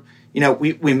after.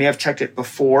 We may have checked it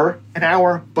before an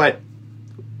hour, but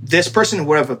this person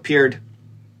would have appeared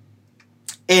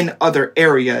in other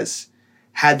areas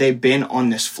had they been on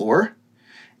this floor.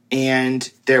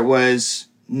 And there was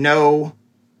no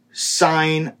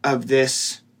sign of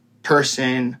this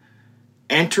person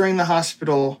entering the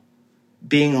hospital,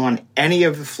 being on any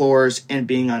of the floors, and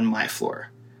being on my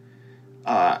floor,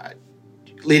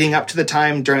 leading up to the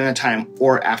time, during the time,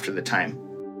 or after the time.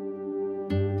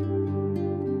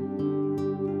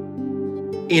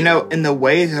 In the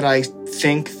way that I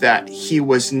think that he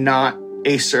was not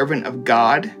a servant of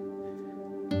God,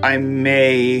 I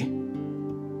may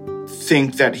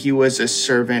think that he was a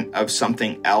servant of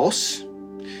something else.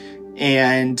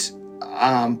 And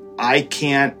I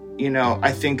can't,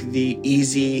 I think the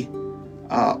easy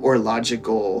or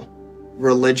logical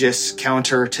religious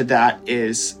counter to that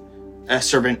is a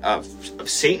servant of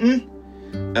Satan,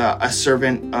 a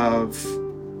servant of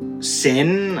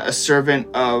sin, a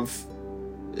servant of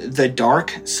the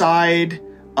dark side.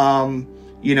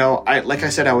 Like I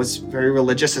said, I was very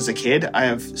religious as a kid. I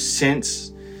have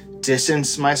since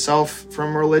distanced myself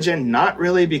from religion, not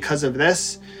really because of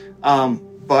this,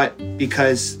 but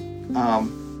because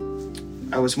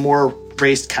I was more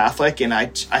raised Catholic, and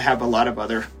I have a lot of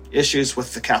other issues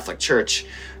with the Catholic Church,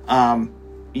 so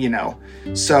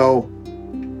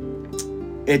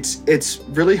it's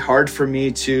really hard for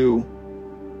me to.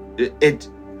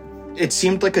 It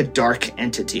seemed like a dark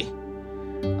entity.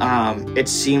 It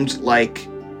seemed like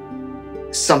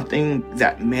something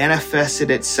that manifested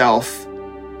itself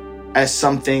as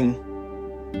something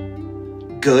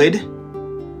good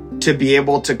to be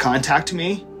able to contact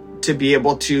me, to be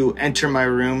able to enter my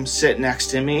room, sit next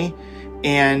to me,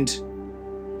 and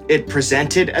it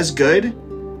presented as good,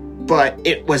 but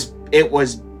it was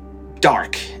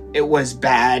dark. It was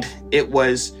bad. It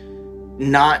was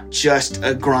not just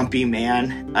a grumpy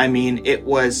man. I mean, it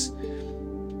was,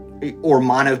 or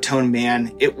monotone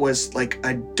man. It was like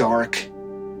a dark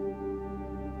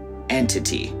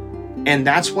entity. And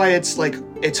that's why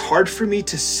it's hard for me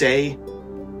to say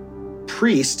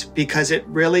priest, because it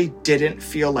really didn't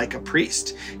feel like a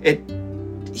priest.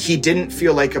 He didn't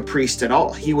feel like a priest at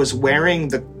all. He was wearing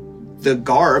the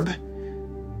garb,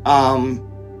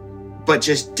 but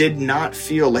just did not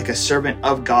feel like a servant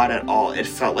of God at all. It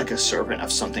felt like a servant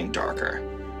of something darker.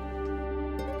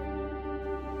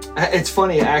 It's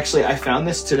funny, actually, I found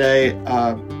this today.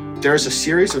 There's a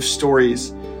series of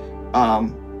stories.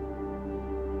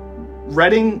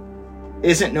 Reading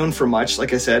isn't known for much.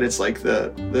 Like I said, it's like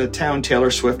the town Taylor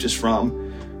Swift is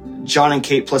from. John and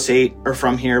Kate plus 8 are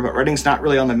from here, but Reading's not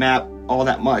really on the map all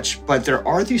that much. But there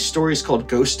are these stories called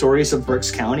Ghost Stories of Berks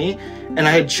County, and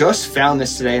I had just found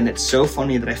this today, and it's so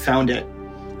funny that I found it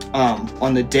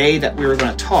on the day that we were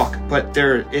going to talk. But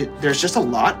there's just a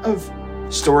lot of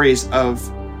stories of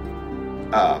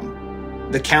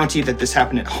the county that this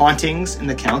happened in, hauntings in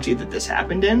the county that this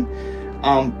happened in.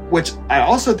 Which I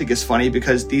also think is funny,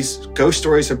 because these Ghost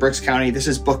Stories of Berks County, this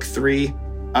is book 3.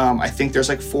 I think there's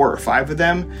like 4 or 5 of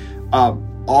them.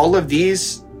 All of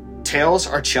these tales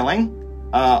are chilling,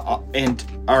 and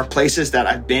are places that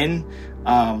I've been.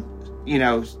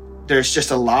 There's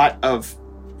just a lot of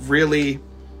really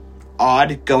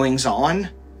odd goings on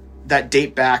that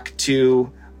date back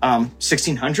to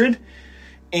 1600.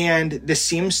 And this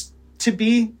seems to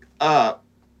be a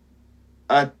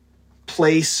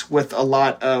place with a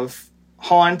lot of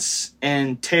haunts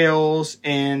and tales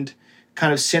and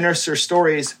kind of sinister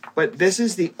stories, but this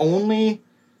is the only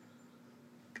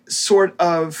sort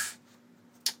of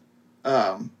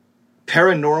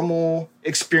paranormal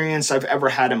experience I've ever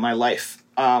had in my life.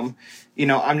 I'm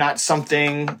not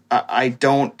something, I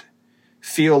don't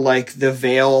feel like the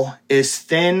veil is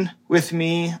thin with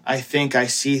me. I think I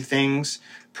see things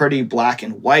pretty black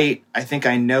and white. I think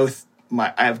I know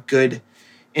I have good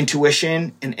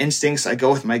intuition and instincts. I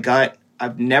go with my gut.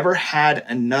 I've never had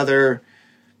another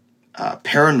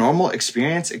paranormal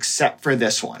experience except for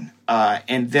this one.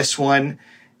 And this one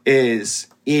is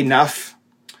enough.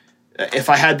 If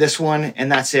I had this one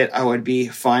and that's it, I would be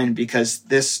fine, because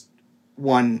this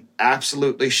one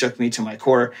absolutely shook me to my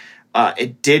core.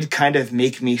 It did kind of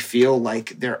make me feel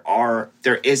like there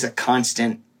is a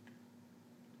constant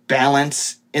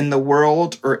balance in the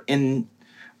world, or in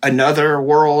another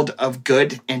world of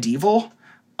good and evil.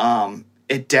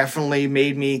 It definitely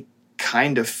made me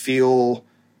kind of feel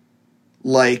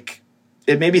like,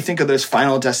 it made me think of those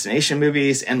Final Destination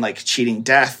movies, and like cheating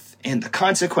death and the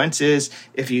consequences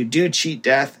if you do cheat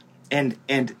death. And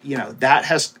that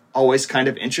has always kind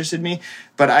of interested me,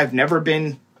 but I've never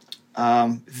been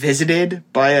visited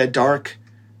by a dark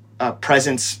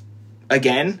presence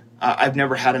again. I've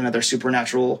never had another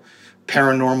supernatural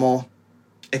paranormal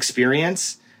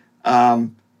experience. I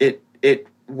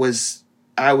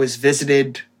was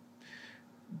visited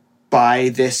by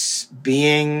this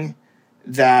being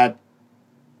that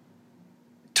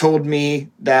told me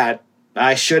that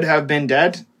I should have been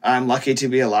dead. I'm lucky to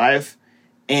be alive,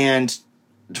 and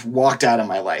walked out of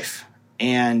my life.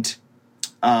 And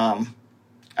I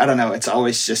don't know. It's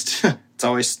always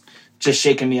just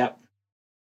shaking me up.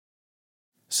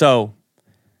 So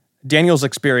Daniel's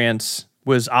experience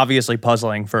was obviously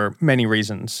puzzling for many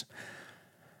reasons.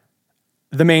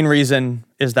 The main reason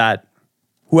is that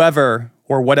whoever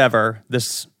or whatever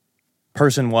this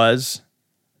person was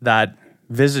that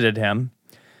visited him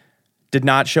did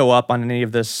not show up on any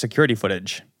of this security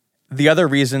footage. The other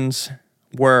reasons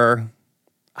were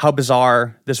how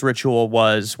bizarre this ritual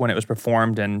was when it was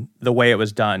performed and the way it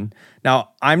was done.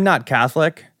 Now, I'm not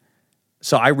Catholic,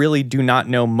 so I really do not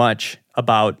know much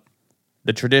about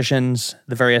the traditions,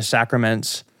 the various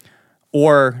sacraments,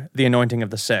 or the anointing of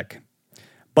the sick.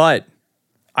 But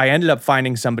I ended up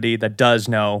finding somebody that does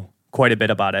know quite a bit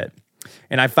about it.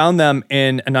 And I found them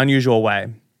in an unusual way.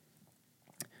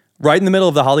 Right in the middle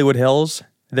of the Hollywood Hills,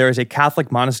 there is a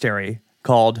Catholic monastery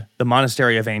called the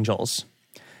Monastery of Angels.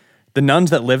 The nuns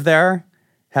that live there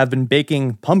have been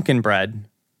baking pumpkin bread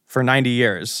for 90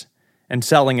 years and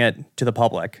selling it to the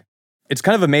public. It's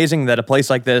kind of amazing that a place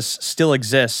like this still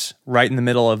exists right in the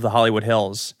middle of the Hollywood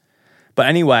Hills. But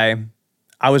anyway,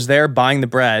 I was there buying the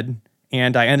bread,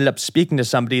 and I ended up speaking to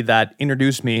somebody that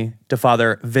introduced me to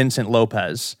Father Vincent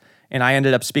Lopez. And I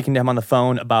ended up speaking to him on the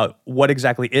phone about what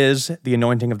exactly is the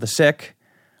anointing of the sick,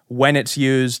 when it's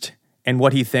used, and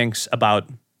what he thinks about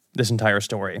this entire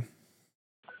story.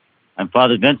 I'm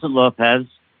Father Vincent Lopez.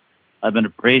 I've been a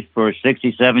priest for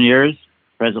 67 years,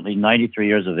 presently 93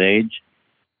 years of age.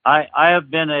 I have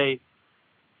been a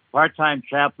part-time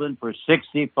chaplain for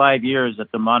 65 years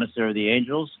at the Monastery of the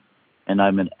Angels, and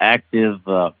I'm an active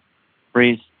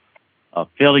priest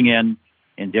filling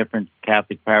in different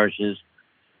Catholic parishes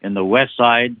in the West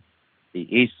Side, the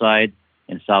East Side,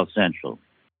 and South Central.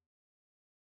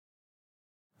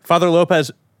 Father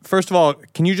Lopez, first of all,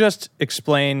 can you just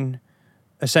explain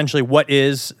essentially what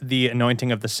is the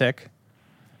anointing of the sick?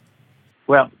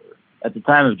 Well, at the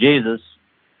time of Jesus,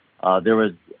 there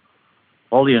was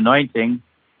holy anointing,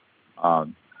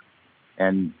 and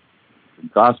the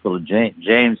Gospel of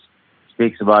James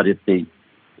speaks about if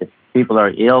people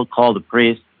are ill, call the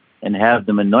priest and have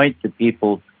them anoint the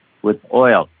people with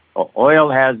oil. Oil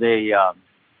has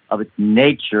of its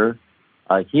nature,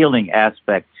 a healing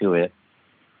aspect to it.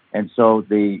 And so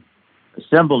the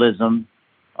symbolism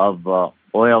of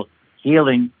oil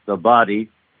healing the body,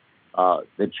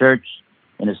 the church,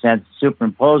 in a sense,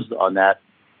 superimposed on that,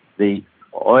 the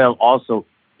oil also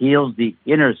heals the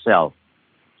inner self,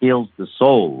 heals the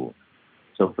soul.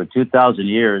 So for 2,000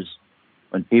 years,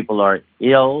 when people are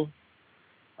ill,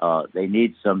 they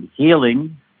need some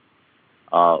healing,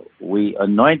 we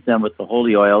anoint them with the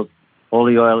holy oil.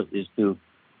 Holy oil is to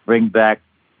bring back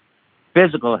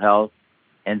physical health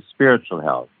and spiritual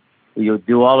health. You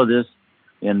do all of this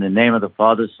in the name of the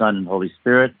Father, Son, and Holy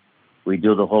Spirit. We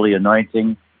do the holy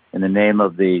anointing in the name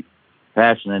of the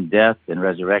passion and death and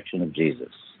resurrection of Jesus.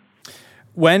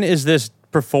 When is this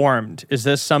performed? Is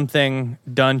this something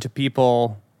done to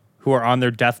people who are on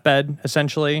their deathbed,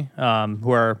 essentially,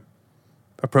 who are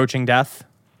approaching death?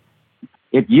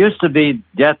 It used to be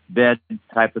deathbed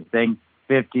type of thing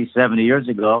 50, 70 years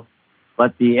ago,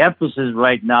 but the emphasis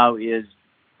right now is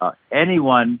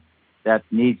anyone that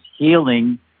needs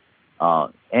healing,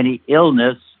 any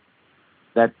illness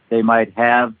that they might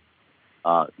have,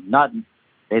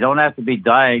 they don't have to be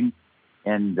dying.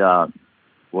 And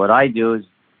what I do is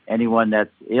anyone that's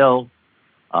ill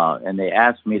and they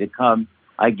ask me to come,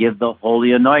 I give the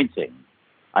holy anointing.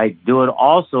 I do it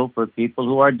also for people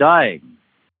who are dying.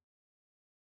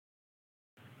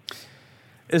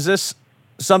 Is this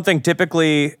something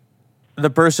typically the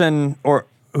person or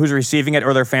who's receiving it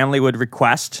or their family would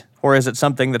request, or is it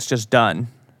something that's just done?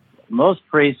 Most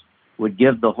priests would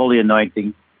give the holy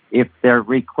anointing if they're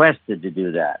requested to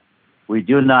do that. We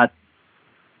do not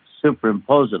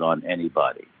superimpose it on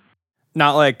anybody.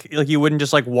 Not like you wouldn't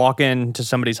just walk into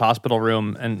somebody's hospital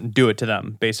room and do it to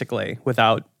them, basically,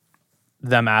 without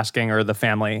them asking or the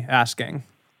family asking.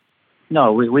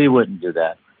 No, we wouldn't do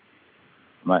that.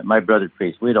 My brother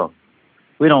priest, we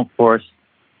don't force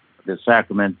the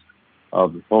sacrament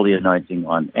of the holy anointing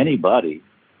on anybody.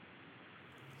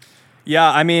 Yeah,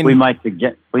 I mean, we might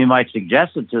suggest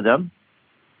it to them,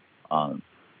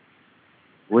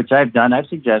 which I've done. I've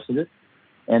suggested it,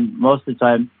 and most of the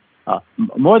time,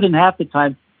 more than half the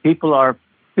time, people are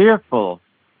fearful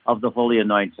of the holy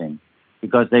anointing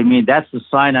because they mean that's the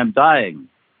sign I'm dying.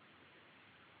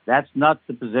 That's not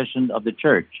the position of the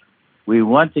church. We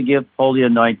want to give holy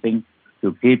anointing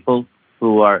to people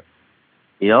who are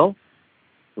ill,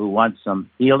 who want some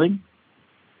healing,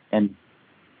 and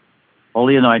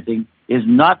holy anointing is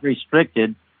not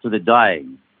restricted to the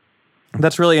dying.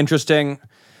 That's really interesting.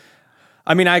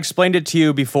 I mean, I explained it to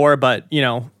you before, but,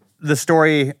 the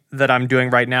story that I'm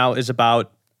doing right now is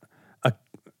about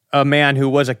a man who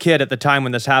was a kid at the time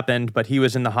when this happened, but he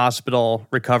was in the hospital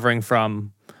recovering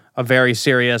from a very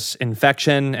serious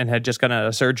infection and had just gotten out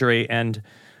of surgery. And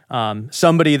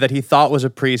somebody that he thought was a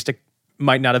priest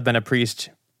might not have been a priest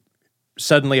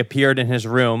suddenly appeared in his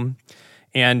room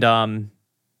and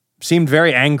seemed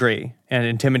very angry and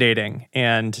intimidating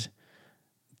and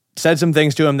said some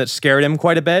things to him that scared him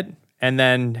quite a bit, and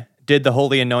then did the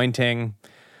holy anointing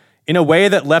in a way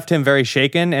that left him very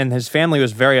shaken, and his family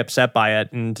was very upset by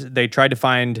it. And they tried to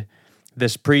find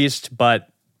this priest, but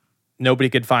nobody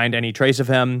could find any trace of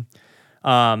him.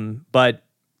 But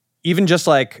even just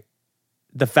like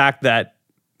the fact that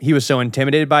he was so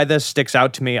intimidated by this sticks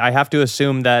out to me. I have to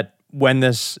assume that when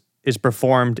this is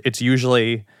performed, it's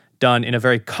usually done in a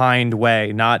very kind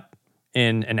way, not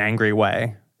in an angry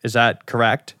way. Is that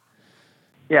correct?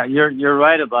 Yeah, you're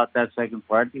right about that second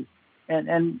part.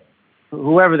 And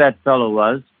whoever that fellow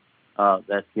was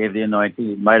that gave the anointing,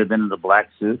 he might have been in the black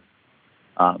suit.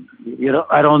 I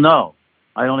don't know.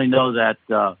 I only know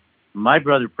that my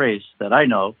brother priest that I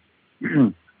know,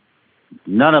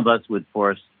 none of us would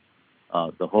force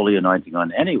the holy anointing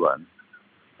on anyone,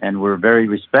 and we're very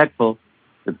respectful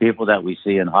to people that we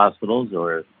see in hospitals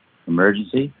or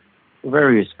emergency. We're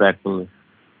very respectful.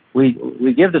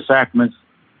 We give the sacraments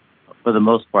for the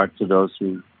most part to those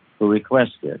who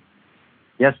request it.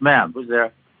 Yes, ma'am. Who's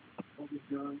there?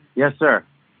 Yes, sir.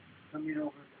 Coming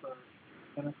over for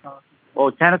 10 o'clock. Oh,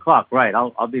 10 o'clock. Right.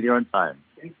 I'll be there on time.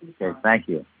 Okay. Thank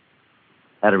you.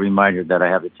 Had a reminder that I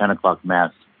have the 10 o'clock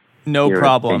mass. No here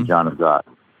problem. At St. John of God.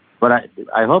 But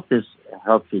I hope this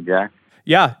helps you, Jack.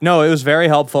 Yeah. No, it was very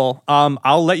helpful.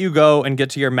 I'll let you go and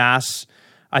get to your mass.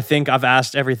 I think I've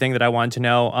asked everything that I wanted to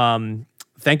know.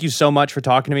 Thank you so much for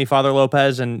talking to me, Father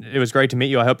Lopez, and it was great to meet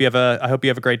you. I hope you have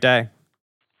a great day.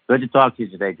 Good to talk to you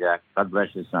today, Jack. God bless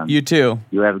you, son. You too.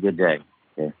 You have a good day.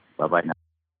 Okay. Bye-bye now.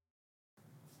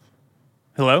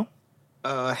 Hello?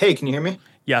 Hey, can you hear me?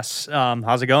 Yes.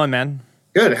 How's it going, man?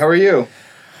 Good. How are you?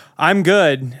 I'm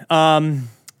good.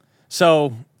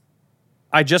 So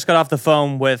I just got off the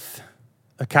phone with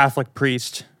a Catholic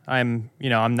priest. I'm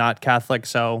not Catholic,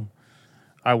 so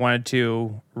I wanted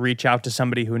to reach out to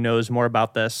somebody who knows more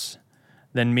about this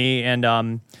than me.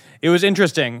 And it was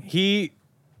interesting.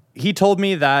 He told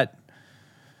me that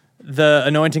the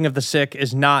anointing of the sick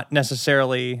is not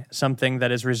necessarily something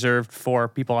that is reserved for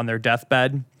people on their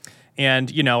deathbed.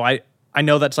 And, I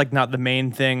know that's like not the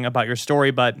main thing about your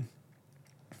story, but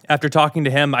after talking to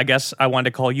him, I guess I wanted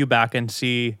to call you back and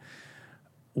see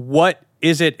what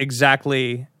is it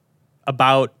exactly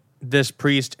about this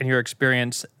priest and your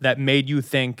experience that made you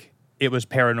think it was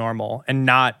paranormal and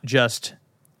not just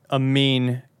a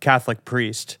mean Catholic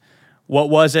priest? What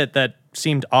was it that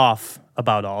seemed off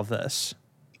about all of this?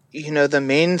 The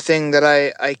main thing that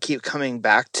I keep coming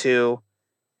back to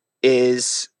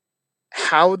is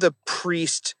how the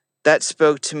priest that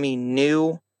spoke to me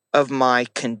knew of my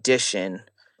condition.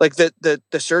 Like the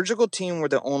surgical team were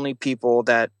the only people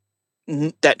that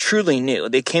truly knew.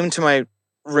 They came to my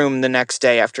room the next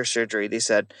day after surgery. They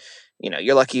said,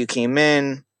 you're lucky you came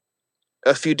in.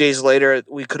 A few days later,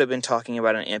 we could have been talking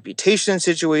about an amputation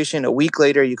situation. A week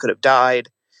later, you could have died.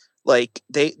 Like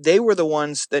they were the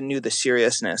ones that knew the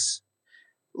seriousness.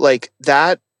 Like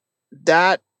that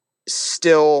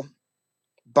still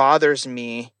bothers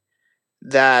me,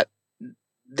 that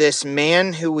this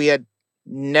man who we had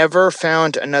never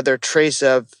found another trace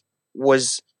of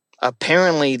was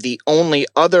apparently the only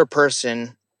other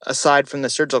person aside from the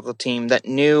surgical team that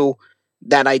knew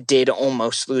that I did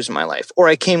almost lose my life, or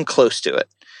I came close to it.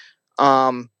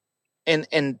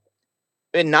 And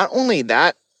not only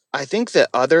that, I think the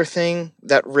other thing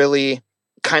that really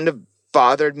kind of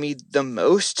bothered me the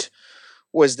most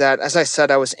was that, as I said,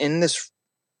 I was in this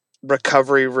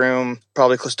recovery room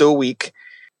probably close to a week.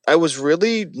 I was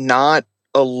really not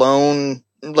alone,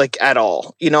 like, at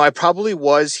all. I probably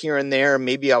was here and there.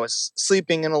 Maybe I was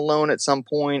sleeping in alone at some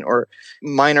point, or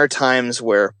minor times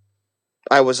where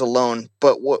I was alone.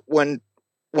 But when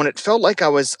it felt like I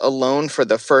was alone for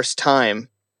the first time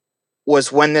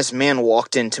was when this man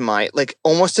walked into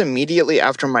almost immediately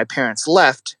after my parents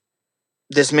left,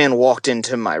 this man walked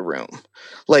into my room.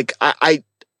 Like, I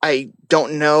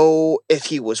don't know if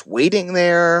he was waiting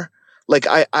there. Like,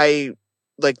 the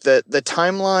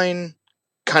timeline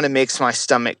kind of makes my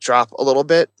stomach drop a little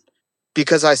bit,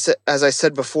 because as I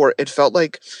said before, it felt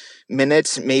like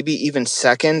minutes, maybe even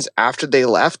seconds after they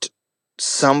left,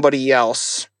 somebody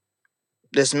else,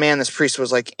 this priest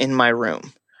was like in my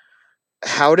room.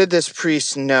 How did this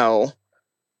priest know?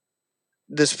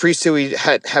 This priest who we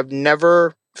have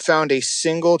never found a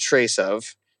single trace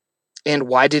of, and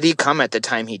why did he come at the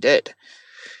time he did?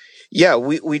 Yeah,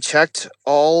 we checked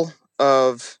all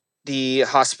of the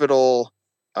hospital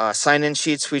sign-in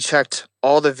sheets. We checked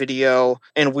all the video,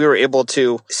 and we were able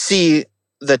to see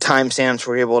the timestamps.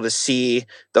 We were able to see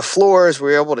the floors.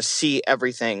 We were able to see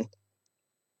everything.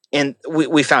 And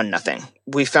we found nothing.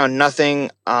 We found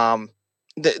nothing.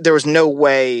 There was no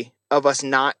way of us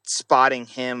not spotting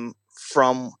him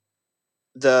from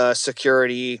the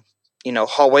security,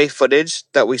 hallway footage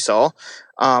that we saw.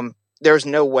 There was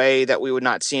no way that we would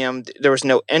not see him. There was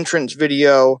no entrance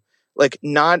video. Like,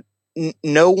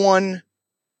 no one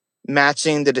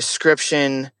matching the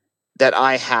description that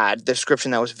I had, the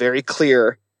description that was very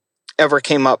clear, ever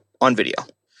came up on video.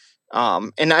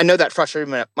 And I know that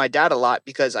frustrated my dad a lot,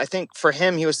 because I think for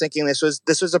him, he was thinking this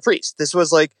was a priest. This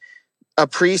was like a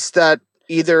priest that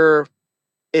either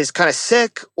is kind of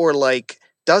sick or like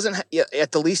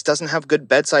at the least doesn't have good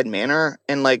bedside manner.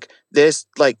 And this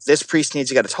priest needs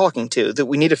to get a talking to. That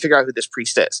we need to figure out who this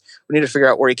priest is. We need to figure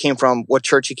out where he came from, what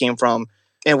church he came from.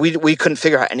 And we couldn't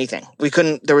figure out anything.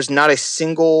 There was not a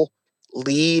single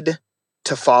lead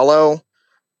to follow.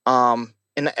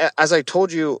 And as I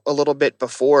told you a little bit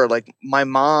before, like, my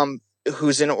mom,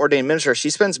 who's an ordained minister, she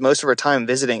spends most of her time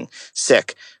visiting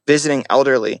sick, visiting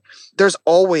elderly. There's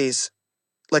always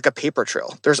like a paper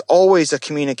trail. There's always a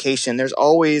communication. There's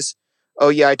always, oh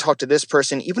yeah, I talked to this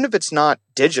person. Even if it's not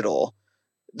digital,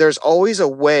 there's always a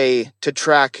way to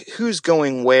track who's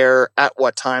going where at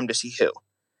what time to see who.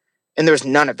 And there's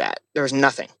none of that. There's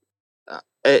nothing.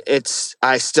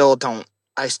 I still don't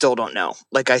know.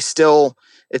 It's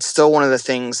still one of the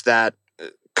things that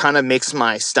kind of makes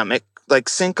my stomach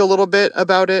sink a little bit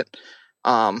about it.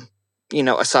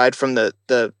 Aside from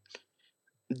the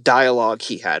dialogue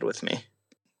he had with me.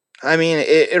 I mean,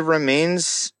 it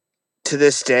remains to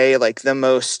this day the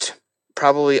most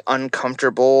probably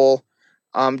uncomfortable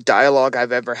dialogue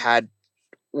I've ever had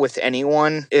with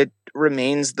anyone. It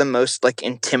remains the most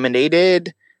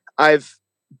intimidated I've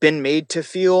been made to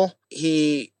feel.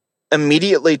 He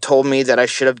immediately told me that I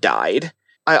should have died.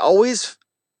 I always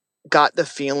got the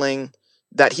feeling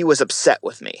that he was upset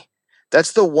with me.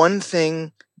 That's the one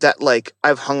thing that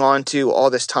I've hung on to all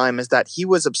this time, is that he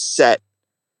was upset.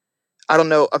 I don't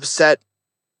know, upset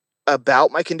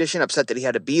about my condition, upset that he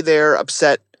had to be there,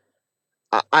 upset.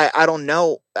 I don't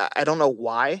know. I don't know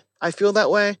why I feel that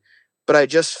way, but I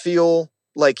just feel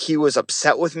like he was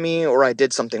upset with me, or I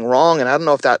did something wrong. And I don't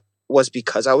know if that was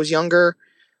because I was younger.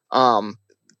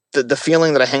 The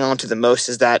feeling that I hang on to the most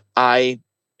is that I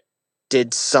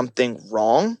did something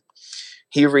wrong.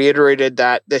 He reiterated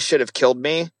that this should have killed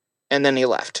me, and then he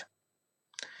left.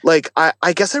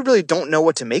 I guess I really don't know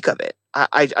what to make of it.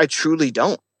 I truly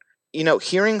don't.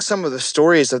 Hearing some of the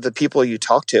stories of the people you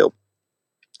talk to,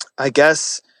 I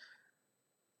guess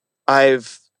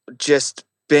I've just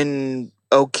been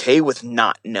okay with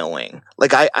not knowing.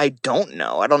 I don't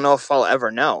know. I don't know if I'll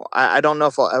ever know. I don't know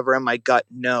if I'll ever in my gut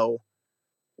know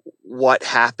what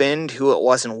happened, who it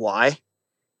was, and why.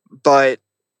 But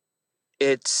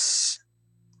it's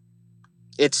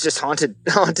just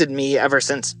haunted me ever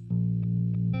since.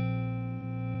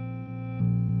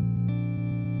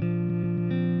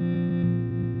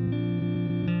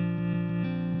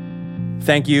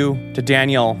 Thank you to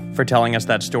Daniel for telling us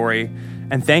that story,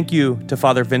 and thank you to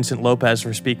Father Vincent Lopez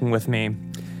for speaking with me.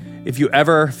 If you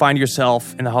ever find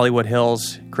yourself in the Hollywood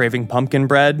Hills craving pumpkin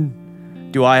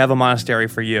bread, do I have a monastery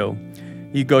for you?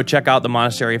 You go check out the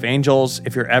Monastery of Angels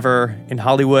if you're ever in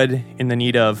Hollywood in the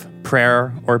need of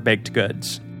prayer or baked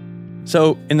goods.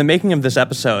 So, in the making of this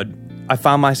episode, I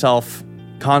found myself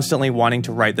constantly wanting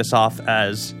to write this off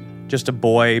as just a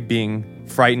boy being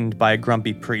frightened by a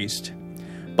grumpy priest.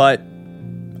 But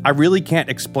I really can't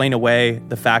explain away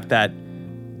the fact that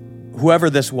whoever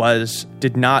this was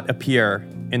did not appear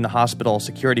in the hospital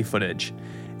security footage.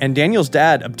 And Daniel's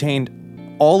dad obtained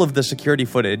all of the security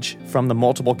footage from the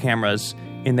multiple cameras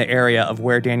in the area of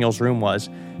where Daniel's room was,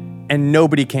 and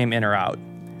nobody came in or out.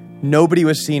 Nobody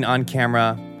was seen on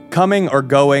camera coming or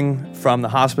going from the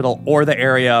hospital or the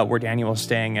area where Daniel was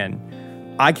staying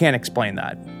in. I can't explain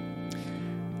that.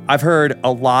 I've heard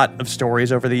a lot of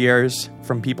stories over the years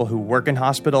from people who work in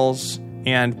hospitals,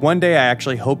 and one day I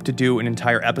actually hope to do an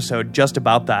entire episode just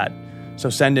about that, so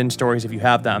send in stories if you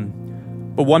have them.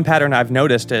 But one pattern I've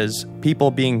noticed is people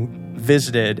being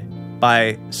visited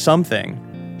by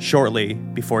something shortly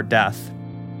before death.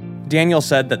 Daniel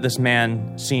said that this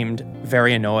man seemed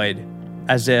very annoyed,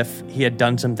 as if he had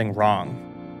done something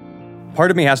wrong.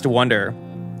 Part of me has to wonder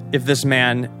if this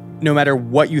man, no matter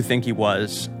what you think he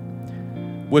was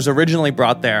originally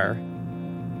brought there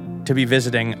to be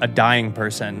visiting a dying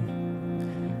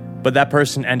person, but that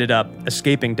person ended up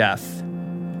escaping death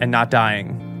and not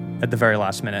dying at the very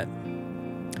last minute.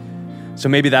 So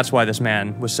maybe that's why this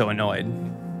man was so annoyed.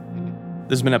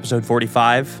 This has been episode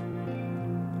 45,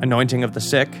 Anointing of the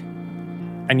Sick.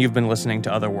 and you've been listening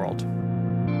to Otherworld.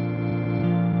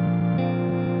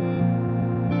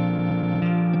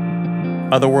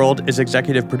 Otherworld is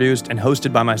executive produced and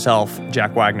hosted by myself,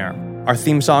 Jack Wagner. Our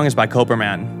theme song is by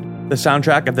Coperman. The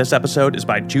soundtrack of this episode is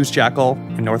by Juice Jackal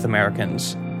and North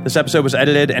Americans. This episode was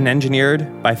edited and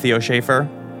engineered by Theo Schaefer.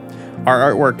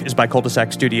 Our artwork is by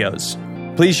Cul-de-sac Studios.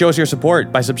 Please show us your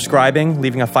support by subscribing,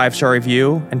 leaving a 5-star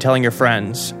review, and telling your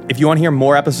friends. If you want to hear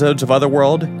more episodes of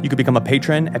Otherworld, you can become a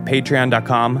patron at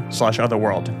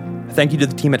patreon.com/otherworld. Thank you to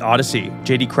the team at Odyssey: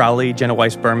 J.D. Crowley, Jenna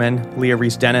Weiss-Berman, Leah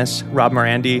Reese-Dennis, Rob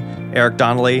Morandi, Eric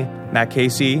Donnelly, Matt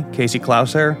Casey, Casey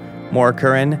Klauser, Maura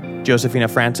Curran, Josephina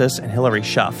Francis, and Hillary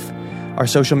Schuff. Our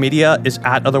social media is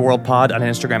at OtherworldPod on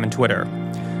Instagram and Twitter.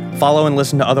 Follow and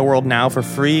listen to Otherworld now for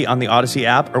free on the Odyssey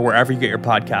app or wherever you get your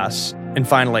podcasts. And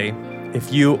finally,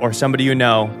 if you or somebody you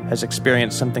know has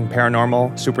experienced something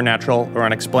paranormal, supernatural, or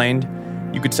unexplained,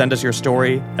 you could send us your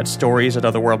story at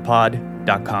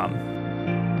stories@otherworldpod.com.